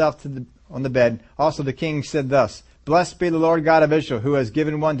bowed himself on the bed. Also the king said thus, Blessed be the Lord God of Israel, who has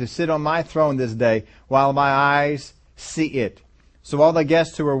given one to sit on my throne this day, while my eyes see it. So all the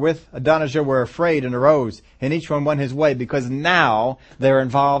guests who were with Adonijah were afraid and arose, and each one went his way, because now they're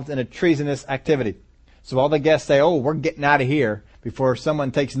involved in a treasonous activity. So all the guests say, Oh, we're getting out of here, before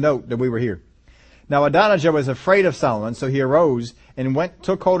someone takes note that we were here. Now Adonijah was afraid of Solomon, so he arose and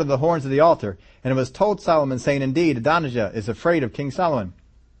took hold of the horns of the altar. And it was told Solomon, saying, Indeed, Adonijah is afraid of King Solomon.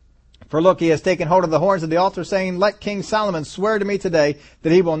 For look, he has taken hold of the horns of the altar, saying, Let King Solomon swear to me today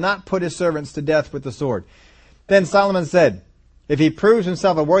that he will not put his servants to death with the sword. Then Solomon said, If he proves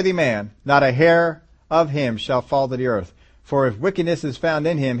himself a worthy man, not a hair of him shall fall to the earth. For if wickedness is found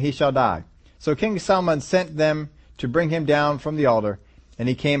in him, he shall die. So King Solomon sent them to bring him down from the altar. And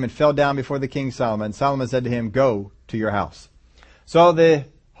he came and fell down before the King Solomon. Solomon said to him, Go to your house. So the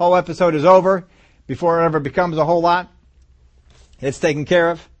whole episode is over. Before it ever becomes a whole lot, it's taken care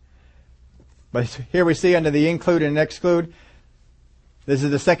of. But here we see under the include and exclude, this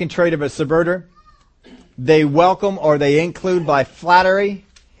is the second trait of a subverter. They welcome or they include by flattery,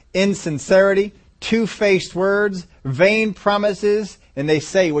 insincerity, two-faced words, vain promises, and they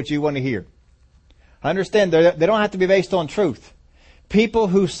say what you want to hear. Understand, they don't have to be based on truth. People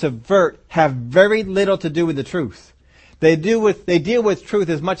who subvert have very little to do with the truth. They deal with truth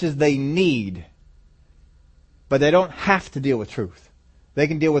as much as they need, but they don't have to deal with truth. They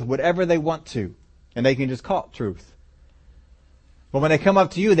can deal with whatever they want to, and they can just call it truth. But when they come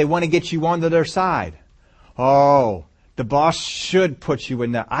up to you, they want to get you onto their side. Oh, the boss should put you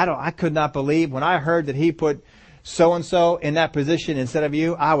in that. I could not believe when I heard that he put so-and-so in that position instead of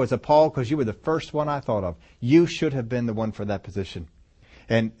you. I was appalled because you were the first one I thought of. You should have been the one for that position.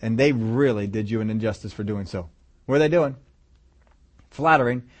 And they really did you an injustice for doing so. What are they doing?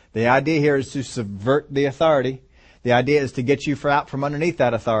 Flattering. The idea here is to subvert the authority. The idea is to get you out from underneath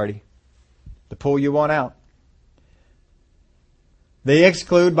that authority, to pull you on out. They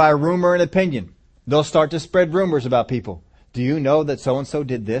exclude by rumor and opinion. They'll start to spread rumors about people. Do you know that so-and-so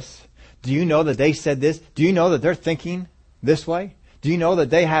did this? Do you know that they said this? Do you know that they're thinking this way? Do you know that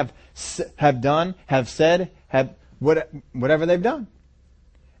they have done, have said, have whatever they've done?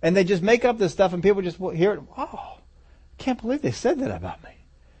 And they just make up this stuff and people just hear it. Oh, I can't believe they said that about me.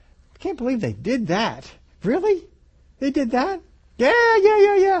 I can't believe they did that. Really? They did that? Yeah.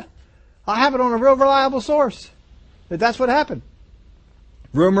 I have it on a real reliable source. That's what happened.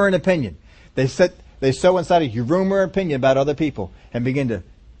 Rumor and opinion. They sow inside of you rumor and opinion about other people and begin to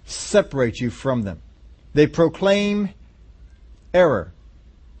separate you from them. They proclaim error.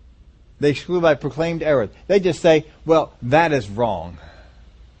 They exclude by proclaimed error. They just say, well, that is wrong.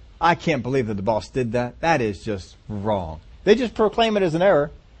 I can't believe that the boss did that. That is just wrong. They just proclaim it as an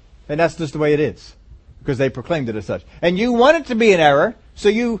error, and that's just the way it is. Because they proclaimed it as such. And you want it to be an error, so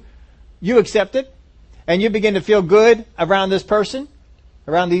you accept it, and you begin to feel good around this person,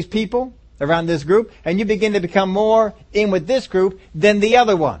 around these people, around this group, and you begin to become more in with this group than the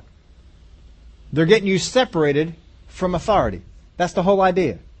other one. They're getting you separated from authority. That's the whole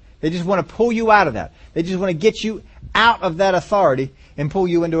idea. They just want to pull you out of that. They just want to get you out of that authority and pull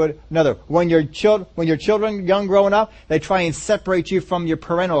you into another. When your children young growing up, they try and separate you from your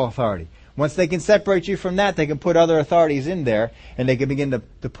parental authority. Once they can separate you from that, they can put other authorities in there, and they can begin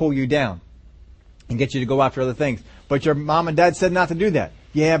to pull you down and get you to go after other things. But your mom and dad said not to do that.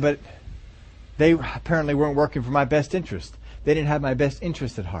 Yeah, but they apparently weren't working for my best interest. They didn't have my best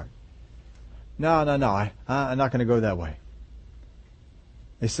interest at heart. No, I'm not going to go that way.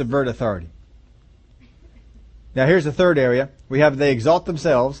 They subvert authority. Now here's the third area. We have they exalt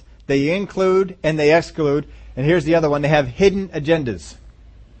themselves, they include and they exclude. And here's the other one. They have hidden agendas.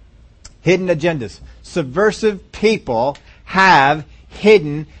 Hidden agendas. Subversive people have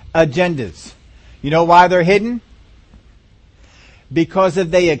hidden agendas. You know why they're hidden? Because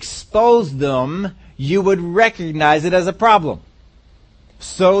if they expose them, you would recognize it as a problem.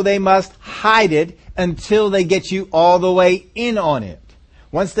 So they must hide it until they get you all the way in on it.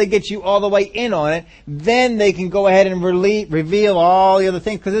 Once they get you all the way in on it, then they can go ahead and reveal all the other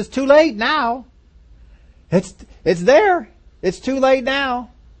things, because it's too late now. It's there. It's too late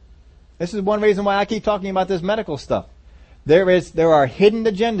now. This is one reason why I keep talking about this medical stuff. There are hidden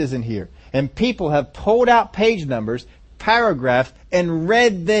agendas in here, and people have pulled out page numbers, paragraphs, and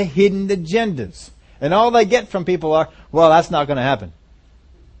read the hidden agendas. And all they get from people are, well, that's not going to happen.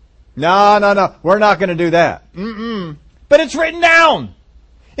 No, we're not going to do that. But it's written down.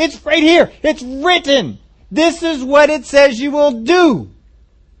 It's right here. It's written. This is what it says you will do.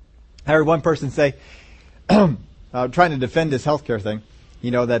 I heard one person say, trying to defend this healthcare thing,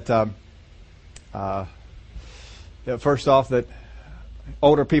 that first off, that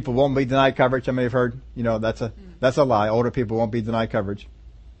older people won't be denied coverage. I may have heard, that's a lie. Older people won't be denied coverage.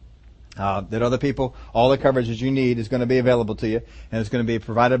 That other people, all the coverage that you need is going to be available to you, and it's going to be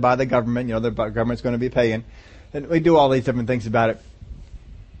provided by the government. The government's going to be paying, and we do all these different things about it.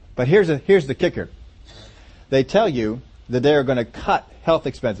 But here's the kicker. They tell you that they are going to cut health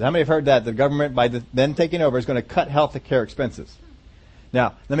expenses. How many have heard that? The government, by then taking over, is going to cut health care expenses.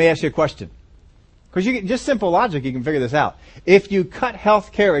 Now, let me ask you a question. Because just simple logic, you can figure this out. If you cut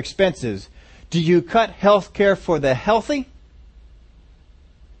health care expenses, do you cut health care for the healthy?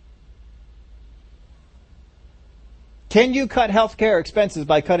 Can you cut health care expenses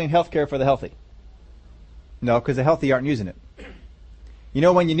by cutting health care for the healthy? No, because the healthy aren't using it. You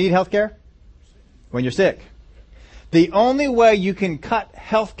know when you need health care? When you're sick. The only way you can cut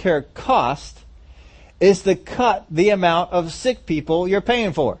health care cost is to cut the amount of sick people you're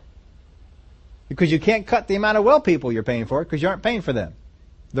paying for. Because you can't cut the amount of well people you're paying for, because you aren't paying for them.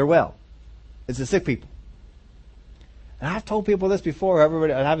 They're well. It's the sick people. And I've told people this before.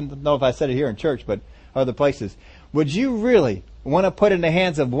 Everybody, I don't know if I said it here in church, but other places. Would you really want to put in the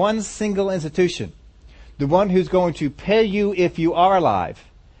hands of one single institution, the one who's going to pay you if you are alive,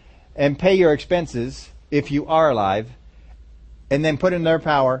 and pay your expenses if you are alive, and then put in their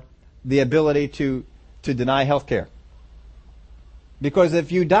power the ability to deny health care? Because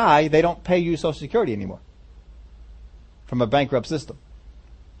if you die, they don't pay you Social Security anymore from a bankrupt system.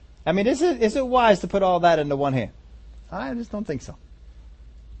 I mean, is it wise to put all that into one hand? I just don't think so.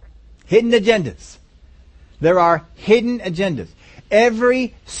 Hidden agendas. There are hidden agendas.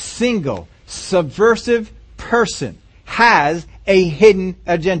 Every single subversive person has a hidden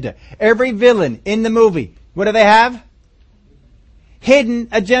agenda. Every villain in the movie, what do they have? Hidden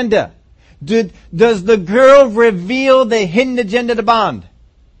agenda. Does the girl reveal the hidden agenda to Bond?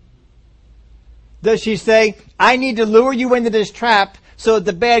 Does she say, I need to lure you into this trap so that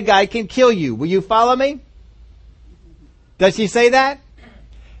the bad guy can kill you? Will you follow me? Does she say that?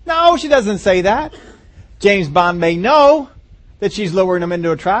 No, she doesn't say that. James Bond may know that she's luring him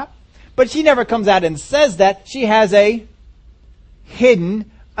into a trap, but she never comes out and says that. She has a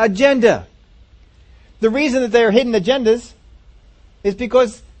hidden agenda. The reason that they're hidden agendas is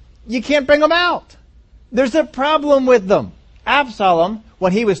because you can't bring them out. There's a problem with them. Absalom,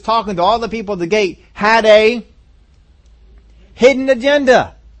 when he was talking to all the people at the gate, had a hidden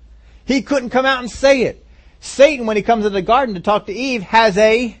agenda. He couldn't come out and say it. Satan, when he comes to the garden to talk to Eve, has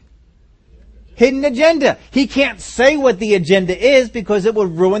a hidden agenda. He can't say what the agenda is because it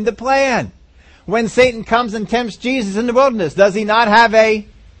would ruin the plan. When Satan comes and tempts Jesus in the wilderness, does he not have a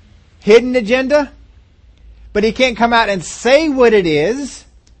hidden agenda? But he can't come out and say what it is,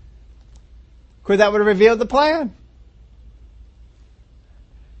 because that would have revealed the plan.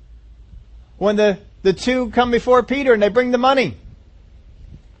 When the two come before Peter and they bring the money,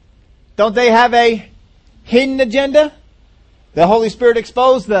 don't they have a hidden agenda? The Holy Spirit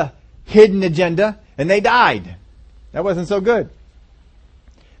exposed the hidden agenda and they died. That wasn't so good.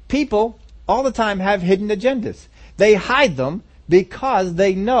 People all the time have hidden agendas. They hide them because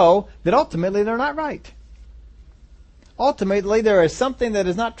they know that ultimately they're not right. Ultimately, there is something that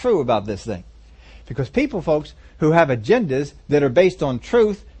is not true about this thing. Because people, folks, who have agendas that are based on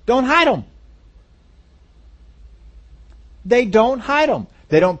truth don't hide them. They don't hide them.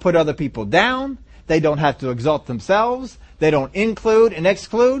 They don't put other people down. They don't have to exalt themselves. They don't include and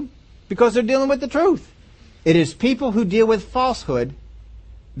exclude because they're dealing with the truth. It is people who deal with falsehood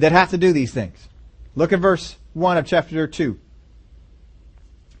that have to do these things. Look at verse 1 of chapter 2.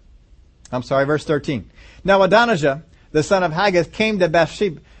 Verse 13. Now Adonijah, the son of Haggith, came to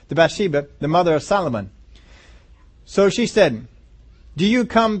Bathsheba, the mother of Solomon. So she said, do you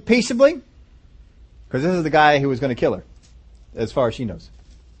come peaceably? Because this is the guy who was going to kill her, as far as she knows.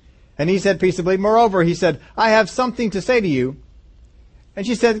 And he said peaceably. Moreover, he said, I have something to say to you. And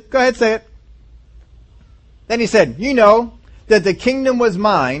she said, go ahead, say it. Then he said, you know that the kingdom was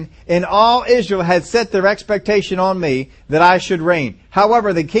mine, and all Israel had set their expectation on me that I should reign.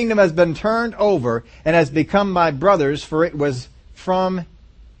 However, the kingdom has been turned over and has become my brother's, for it was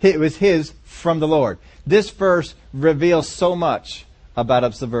his from the Lord. This verse reveals so much about a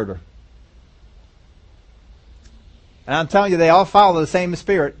subverter. And I'm telling you, they all follow the same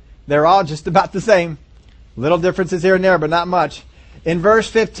spirit. They're all just about the same. Little differences here and there, but not much. In verse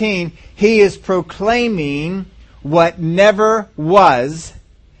 15, he is proclaiming what never was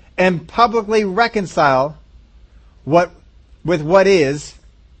and publicly reconcile with what is.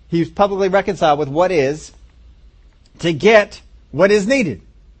 He's publicly reconciled with what is to get what is needed.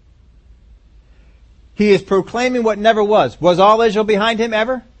 He is proclaiming what never was. Was all Israel behind him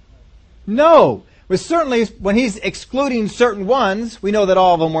ever? No. But certainly when he's excluding certain ones, we know that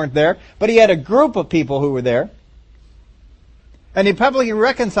all of them weren't there, but he had a group of people who were there. And he publicly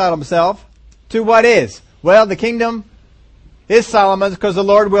reconciled himself to what is. Well, the kingdom is Solomon's because the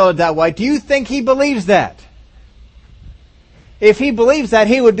Lord willed it that way. Do you think he believes that? If he believes that,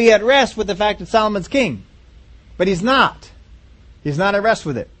 he would be at rest with the fact that Solomon's king. But he's not. He's not at rest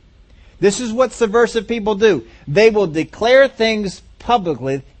with it. This is what subversive people do. They will declare things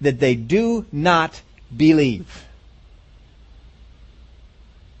publicly that they do not believe.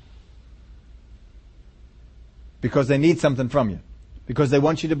 Because they need something from you. Because they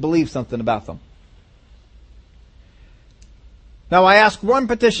want you to believe something about them. Now I ask one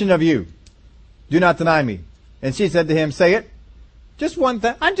petition of you. Do not deny me. And she said to him, say it. Just one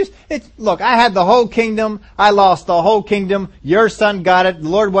thing. Look, I had the whole kingdom. I lost the whole kingdom. Your son got it. The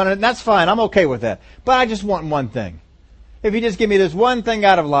Lord wanted it. And that's fine. I'm okay with that. But I just want one thing. If you just give me this one thing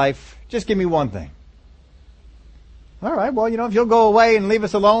out of life, just give me one thing. All right. Well, if you'll go away and leave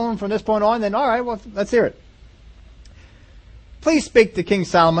us alone from this point on, then all right. Well, let's hear it. Please speak to King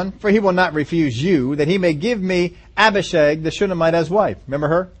Solomon, for he will not refuse you, that he may give me Abishag the Shunammite as wife. Remember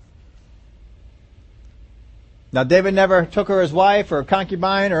her? Now, David never took her as wife or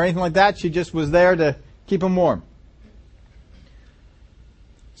concubine or anything like that. She just was there to keep him warm.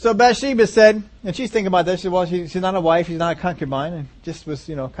 So Bathsheba said, and she's thinking about this, well, she's not a wife, she's not a concubine, and just was,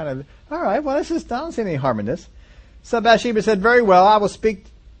 kind of, all right, well, I don't see any harm in this. So Bathsheba said, very well, I will speak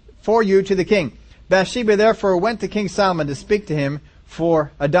for you to the king. Bathsheba therefore went to King Solomon to speak to him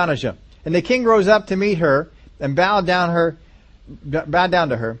for Adonijah. And the king rose up to meet her and bowed down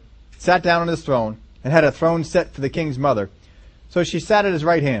to her, sat down on his throne, and had a throne set for the king's mother. So she sat at his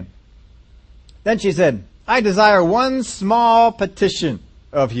right hand. Then she said, I desire one small petition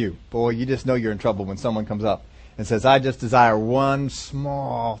of you. Boy, you just know you're in trouble when someone comes up and says, I just desire one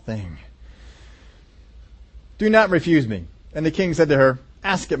small thing. Do not refuse me. And the king said to her,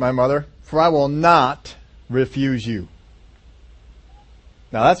 ask it, my mother, for I will not refuse you.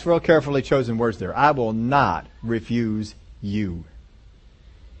 Now that's real carefully chosen words there. I will not refuse you.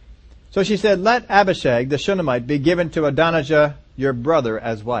 So she said, let Abishag the Shunammite be given to Adonijah your brother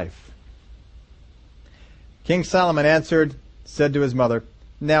as wife. King Solomon answered, said to his mother,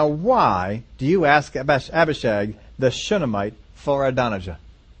 now why do you ask Abishag the Shunammite for Adonijah?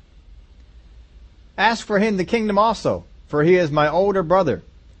 Ask for him the kingdom also, for he is my older brother.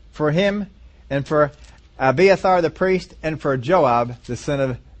 For him and for Abiathar the priest and for Joab the son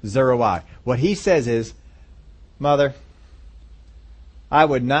of Zeruiah. What he says is, Mother, I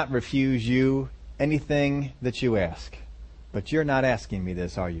would not refuse you anything that you ask. But you're not asking me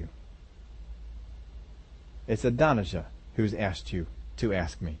this, are you? It's Adonijah who's asked you to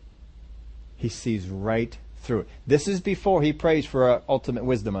ask me. He sees right through it. This is before he prays for ultimate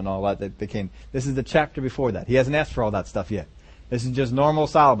wisdom and all that came. This is the chapter before that. He hasn't asked for all that stuff yet. This is just normal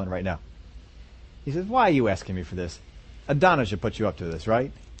Solomon right now. He says, why are you asking me for this? Adonijah put you up to this,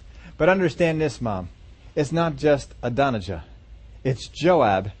 right? But understand this, Mom. It's not just Adonijah. It's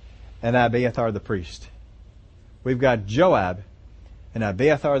Joab and Abiathar the priest. We've got Joab and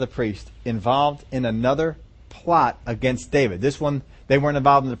Abiathar the priest involved in another plot against David. This one, they weren't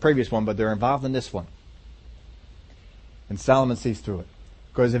involved in the previous one, but they're involved in this one. And Solomon sees through it.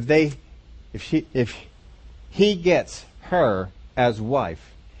 Because if he gets her as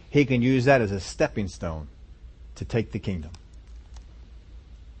wife, he can use that as a stepping stone to take the kingdom.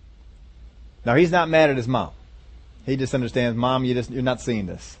 Now, he's not mad at his mom. He just understands, Mom, you're not seeing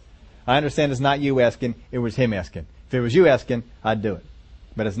this. I understand it's not you asking, it was him asking. If it was you asking, I'd do it.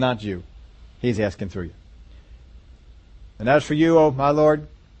 But it's not you. He's asking through you. And as for you, O my Lord,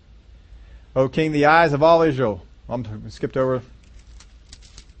 O King, the eyes of all Israel. I skipped over.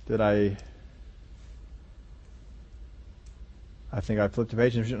 I think I flipped a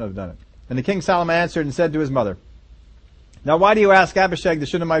page and shouldn't have done it. And the king Solomon answered and said to his mother, Now why do you ask Abishag the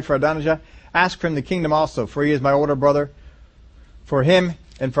Shunammite for Adonijah? Ask for him the kingdom also, for he is my older brother. For him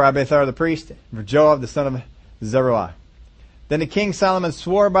and for Abiathar the priest, and for Joab the son of Zeruiah. Then the king Solomon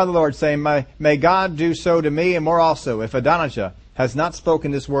swore by the Lord, saying, May God do so to me and more also, if Adonijah has not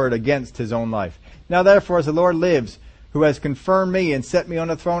spoken this word against his own life. Now therefore, as the Lord lives, who has confirmed me and set me on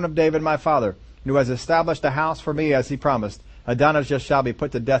the throne of David my father, and who has established a house for me as he promised, Adonijah shall be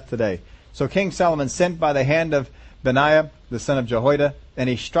put to death today. So King Solomon sent by the hand of Benaiah, the son of Jehoiada, and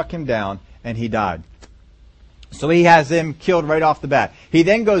he struck him down, and he died. So he has him killed right off the bat. He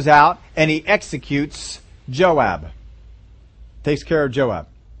then goes out and he executes Joab. Takes care of Joab.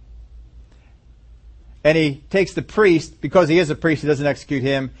 And he takes the priest, because he is a priest, he doesn't execute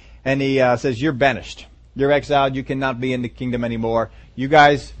him, and he says, You're banished. You're exiled. You cannot be in the kingdom anymore. You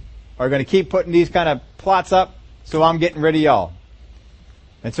guys are going to keep putting these kind of plots up, so I'm getting rid of y'all.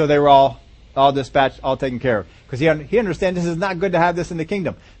 And so they were all dispatched, all taken care of. Because he understands this is not good to have this in the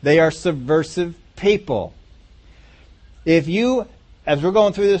kingdom. They are subversive people. If you, as we're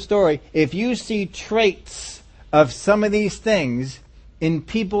going through this story, if you see traits of some of these things in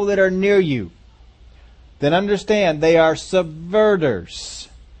people that are near you, then understand they are subverters.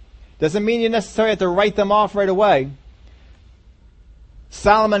 Doesn't mean you necessarily have to write them off right away.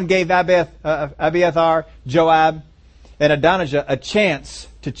 Solomon gave Abiathar, Joab, and Adonijah a chance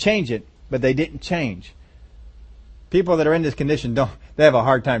to change it, but they didn't change. People that are in this condition they have a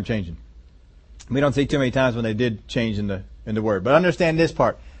hard time changing. We don't see too many times when they did change in the word. But understand this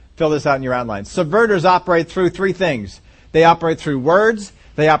part. Fill this out in your outline. Subverters operate through three things. They operate through words,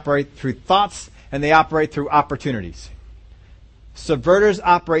 they operate through thoughts, and they operate through opportunities. Subverters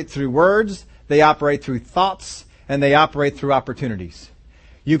operate through words, they operate through thoughts, and they operate through opportunities.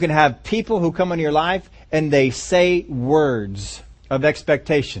 You can have people who come into your life and they say words of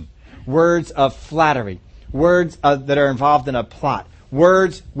expectation, words of flattery, words that are involved in a plot,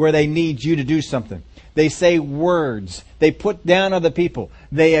 words where they need you to do something. They say words. They put down other people.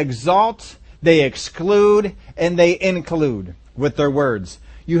 They exalt, they exclude, and they include with their words.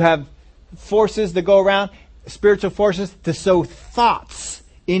 You have forces that go around, spiritual forces, to sow thoughts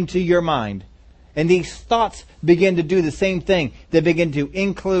into your mind. And these thoughts begin to do the same thing. They begin to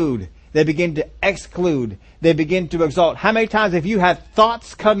include. They begin to exclude. They begin to exalt. How many times have you had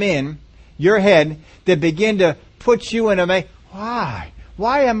thoughts come in your head that begin to put you in a... Why?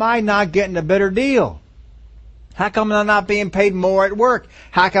 Why am I not getting a better deal? How come I'm not being paid more at work?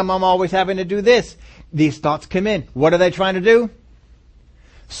 How come I'm always having to do this? These thoughts come in. What are they trying to do?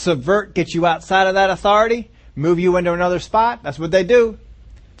 Subvert, get you outside of that authority, move you into another spot. That's what they do.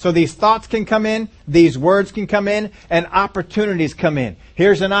 So these thoughts can come in, these words can come in, and opportunities come in.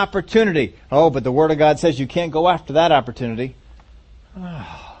 Here's an opportunity. Oh, but the Word of God says you can't go after that opportunity.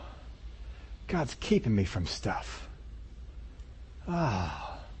 Oh, God's keeping me from stuff.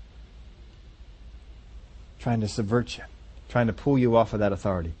 Trying to subvert you, trying to pull you off of that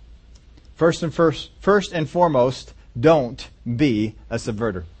authority. First and foremost, don't be a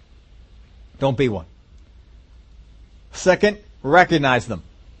subverter. Don't be one. Second, recognize them.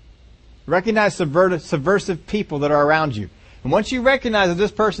 Recognize subversive people that are around you. And once you recognize that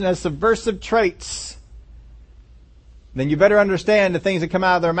this person has subversive traits, then you better understand the things that come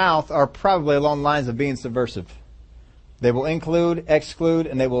out of their mouth are probably along the lines of being subversive. They will include, exclude,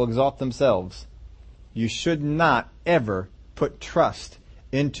 and they will exalt themselves. You should not ever put trust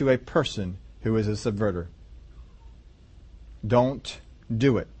into a person who is a subverter. Don't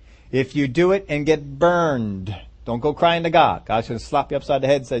do it. If you do it and get burned, don't go crying to God. God's going to slap you upside the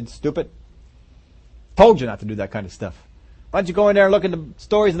head and say, stupid. Told you not to do that kind of stuff. Why don't you go in there and look at the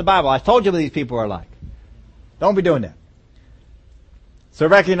stories in the Bible? I told you what these people are like. Don't be doing that. So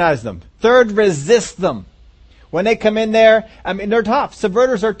recognize them. Third, resist them. When they come in there, they're tough.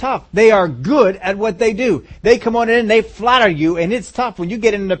 Subverters are tough. They are good at what they do. They come on in, they flatter you, and it's tough when you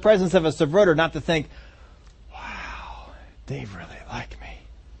get in the presence of a subverter not to think, wow, they really like me.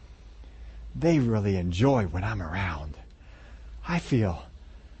 They really enjoy when I'm around. I feel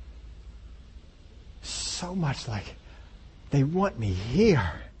so much like They want me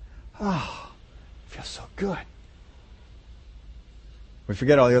here. Oh, it feels so good. We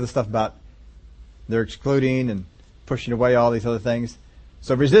forget all the other stuff about they're excluding and pushing away all these other things.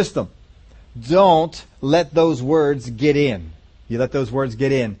 So resist them. Don't let those words get in. You let those words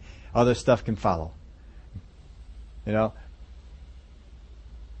get in, other stuff can follow. You know,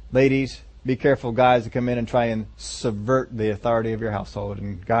 ladies, be careful, guys, to come in and try and subvert the authority of your household.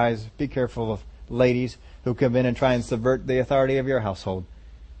 And guys, be careful of ladies who come in and try and subvert the authority of your household.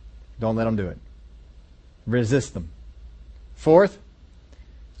 Don't let them do it. Resist them. Fourth,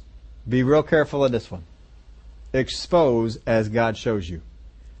 be real careful of this one. Expose as God shows you.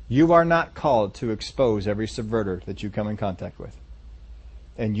 You are not called to expose every subverter that you come in contact with.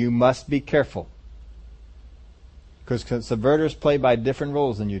 And you must be careful. Because subverters play by different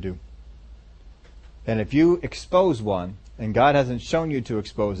rules than you do. And if you expose one, and God hasn't shown you to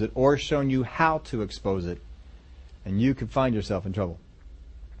expose it, or shown you how to expose it, and you could find yourself in trouble.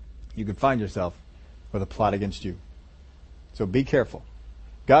 You could find yourself with a plot against you. So be careful.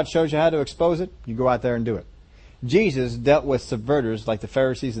 God shows you how to expose it, you go out there and do it. Jesus dealt with subverters like the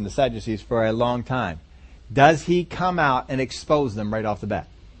Pharisees and the Sadducees for a long time. Does he come out and expose them right off the bat?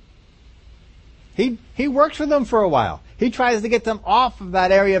 He works with them for a while. He tries to get them off of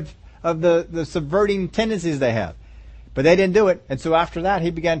that area of the subverting tendencies they have. But they didn't do it. And so after that,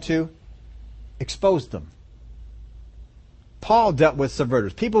 he began to expose them. Paul dealt with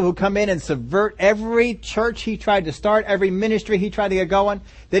subverters. People who come in and subvert every church he tried to start, every ministry he tried to get going.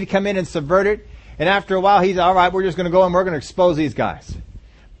 They'd come in and subvert it. And after a while, he's, all right, we're just going to go and we're going to expose these guys.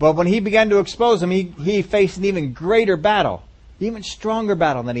 But when he began to expose them, he faced an even greater battle, even stronger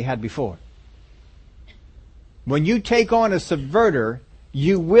battle than he had before. When you take on a subverter,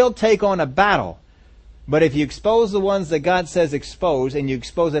 you will take on a battle. But if you expose the ones that God says expose, and you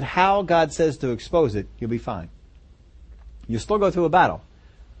expose it how God says to expose it, you'll be fine. You'll still go through a battle,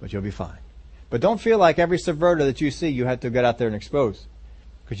 but you'll be fine. But don't feel like every subverter that you see you have to get out there and expose.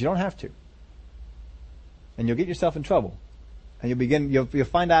 Because you don't have to. And you'll get yourself in trouble. And you'll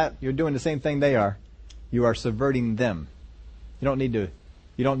find out you're doing the same thing they are. You are subverting them. You don't need to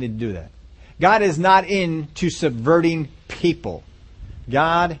do that. God is not into subverting people.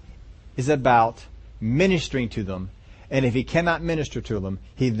 God is about ministering to them. And if he cannot minister to them,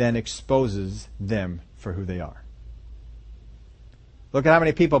 he then exposes them for who they are. Look at how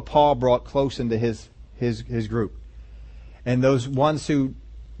many people Paul brought close into his group. And those ones who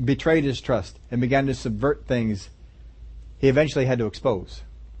betrayed his trust and began to subvert things, he eventually had to expose.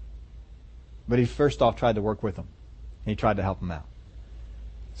 But he first off tried to work with them. And he tried to help them out.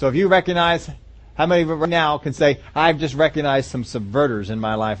 So if you recognize, how many of you right now can say, I've just recognized some subverters in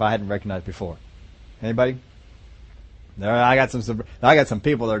my life I hadn't recognized before? Anybody? I got some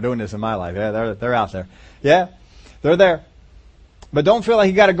people that are doing this in my life. Yeah, they're out there. Yeah, they're there. But don't feel like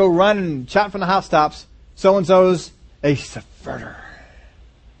you got to go run and shout from the housetops, so-and-so's a subverter.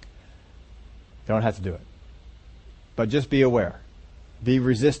 You don't have to do it. But just be aware. Be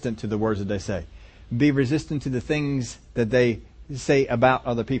resistant to the words that they say. Be resistant to the things that they say about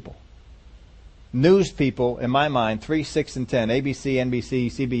other people. News people, in my mind, 3, 6, and 10, ABC, NBC,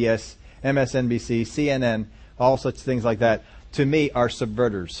 CBS, MSNBC, CNN, all such things like that, to me are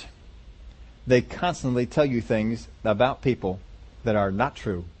subverters. They constantly tell you things about people that are not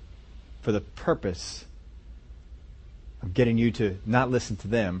true for the purpose of getting you to not listen to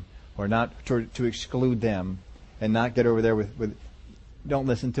them or not to exclude them and not get over there with don't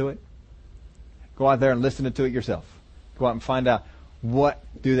listen to it. Go out there and listen to it yourself. Go out and find out what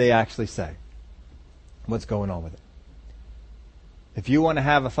do they actually say. What's going on with it. If you want to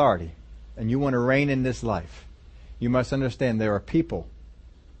have authority and you want to reign in this life, you must understand there are people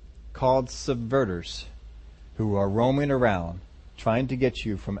called subverters who are roaming around trying to get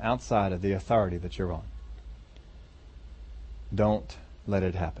you from outside of the authority that you're on. Don't let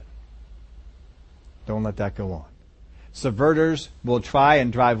it happen. Don't let that go on. Subverters will try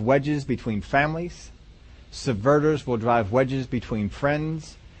and drive wedges between families. Subverters will drive wedges between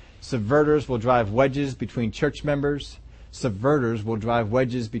friends. Subverters will drive wedges between church members. Subverters will drive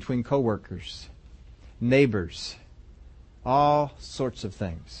wedges between co-workers, neighbors, all sorts of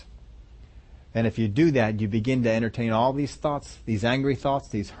things. And if you do that, you begin to entertain all these thoughts, these angry thoughts,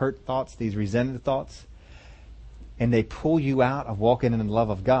 these hurt thoughts, these resented thoughts, and they pull you out of walking in the love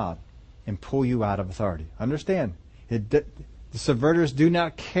of God and pull you out of authority. Understand, the subverters do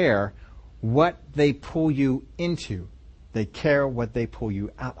not care what they pull you into. They care what they pull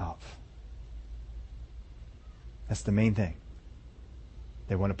you out of. That's the main thing.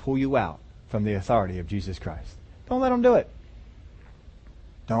 They want to pull you out from the authority of Jesus Christ. Don't let them do it.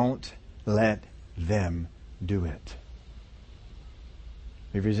 Don't let them do it.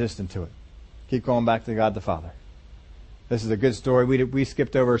 We've resisted to it. Keep going back to God the Father. This is a good story. We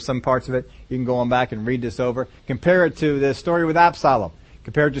skipped over some parts of it. You can go on back and read this over. Compare it to the story with Absalom.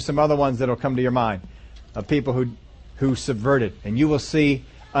 Compare it to some other ones that will come to your mind of people who subverted. And you will see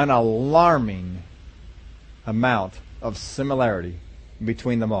an alarming amount of similarity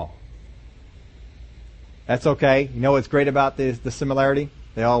between them all. That's okay. You know what's great about the similarity?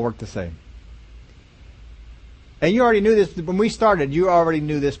 They all work the same. And you already knew this. When we started, you already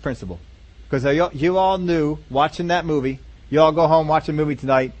knew this principle. Because you all knew, watching that movie, you all go home, watch a movie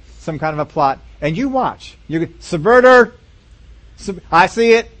tonight, some kind of a plot, and you watch. You subverter, I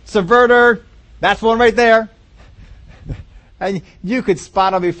see it, subverter, that's one right there. And you could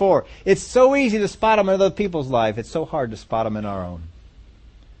spot them before. It's so easy to spot them in other people's life. It's so hard to spot them in our own.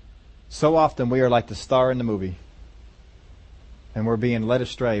 So often we are like the star in the movie, and we're being led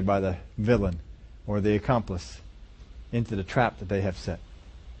astray by the villain or the accomplice into the trap that they have set.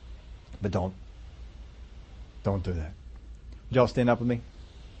 But don't do that. Would y'all stand up with me?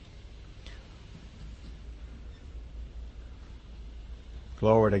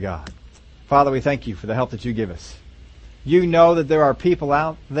 Glory to God. Father, we thank you for the help that you give us. You know that there are people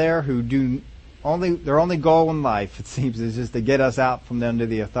out there who their only goal in life, it seems, is just to get us out from under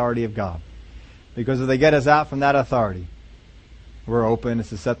the authority of God. Because if they get us out from that authority, we're open and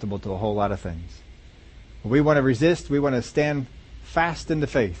susceptible to a whole lot of things. We want to resist. We want to stand fast in the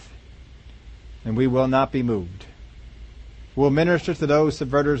faith. And we will not be moved. We'll minister to those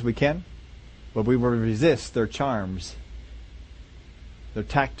subverters we can, but we will resist their charms, their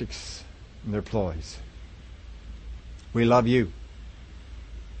tactics, and their ploys. We love you.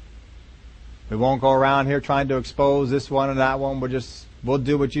 We won't go around here trying to expose this one and that one. We'll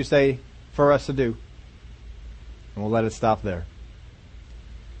do what you say for us to do. And we'll let it stop there.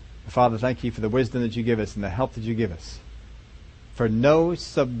 Father, thank you for the wisdom that you give us and the help that you give us. For no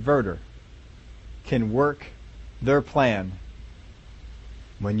subverter can work their plan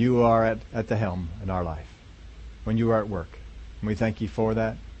when you are at the helm in our life, when you are at work. And we thank you for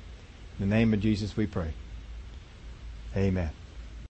that. In the name of Jesus we pray. Amen.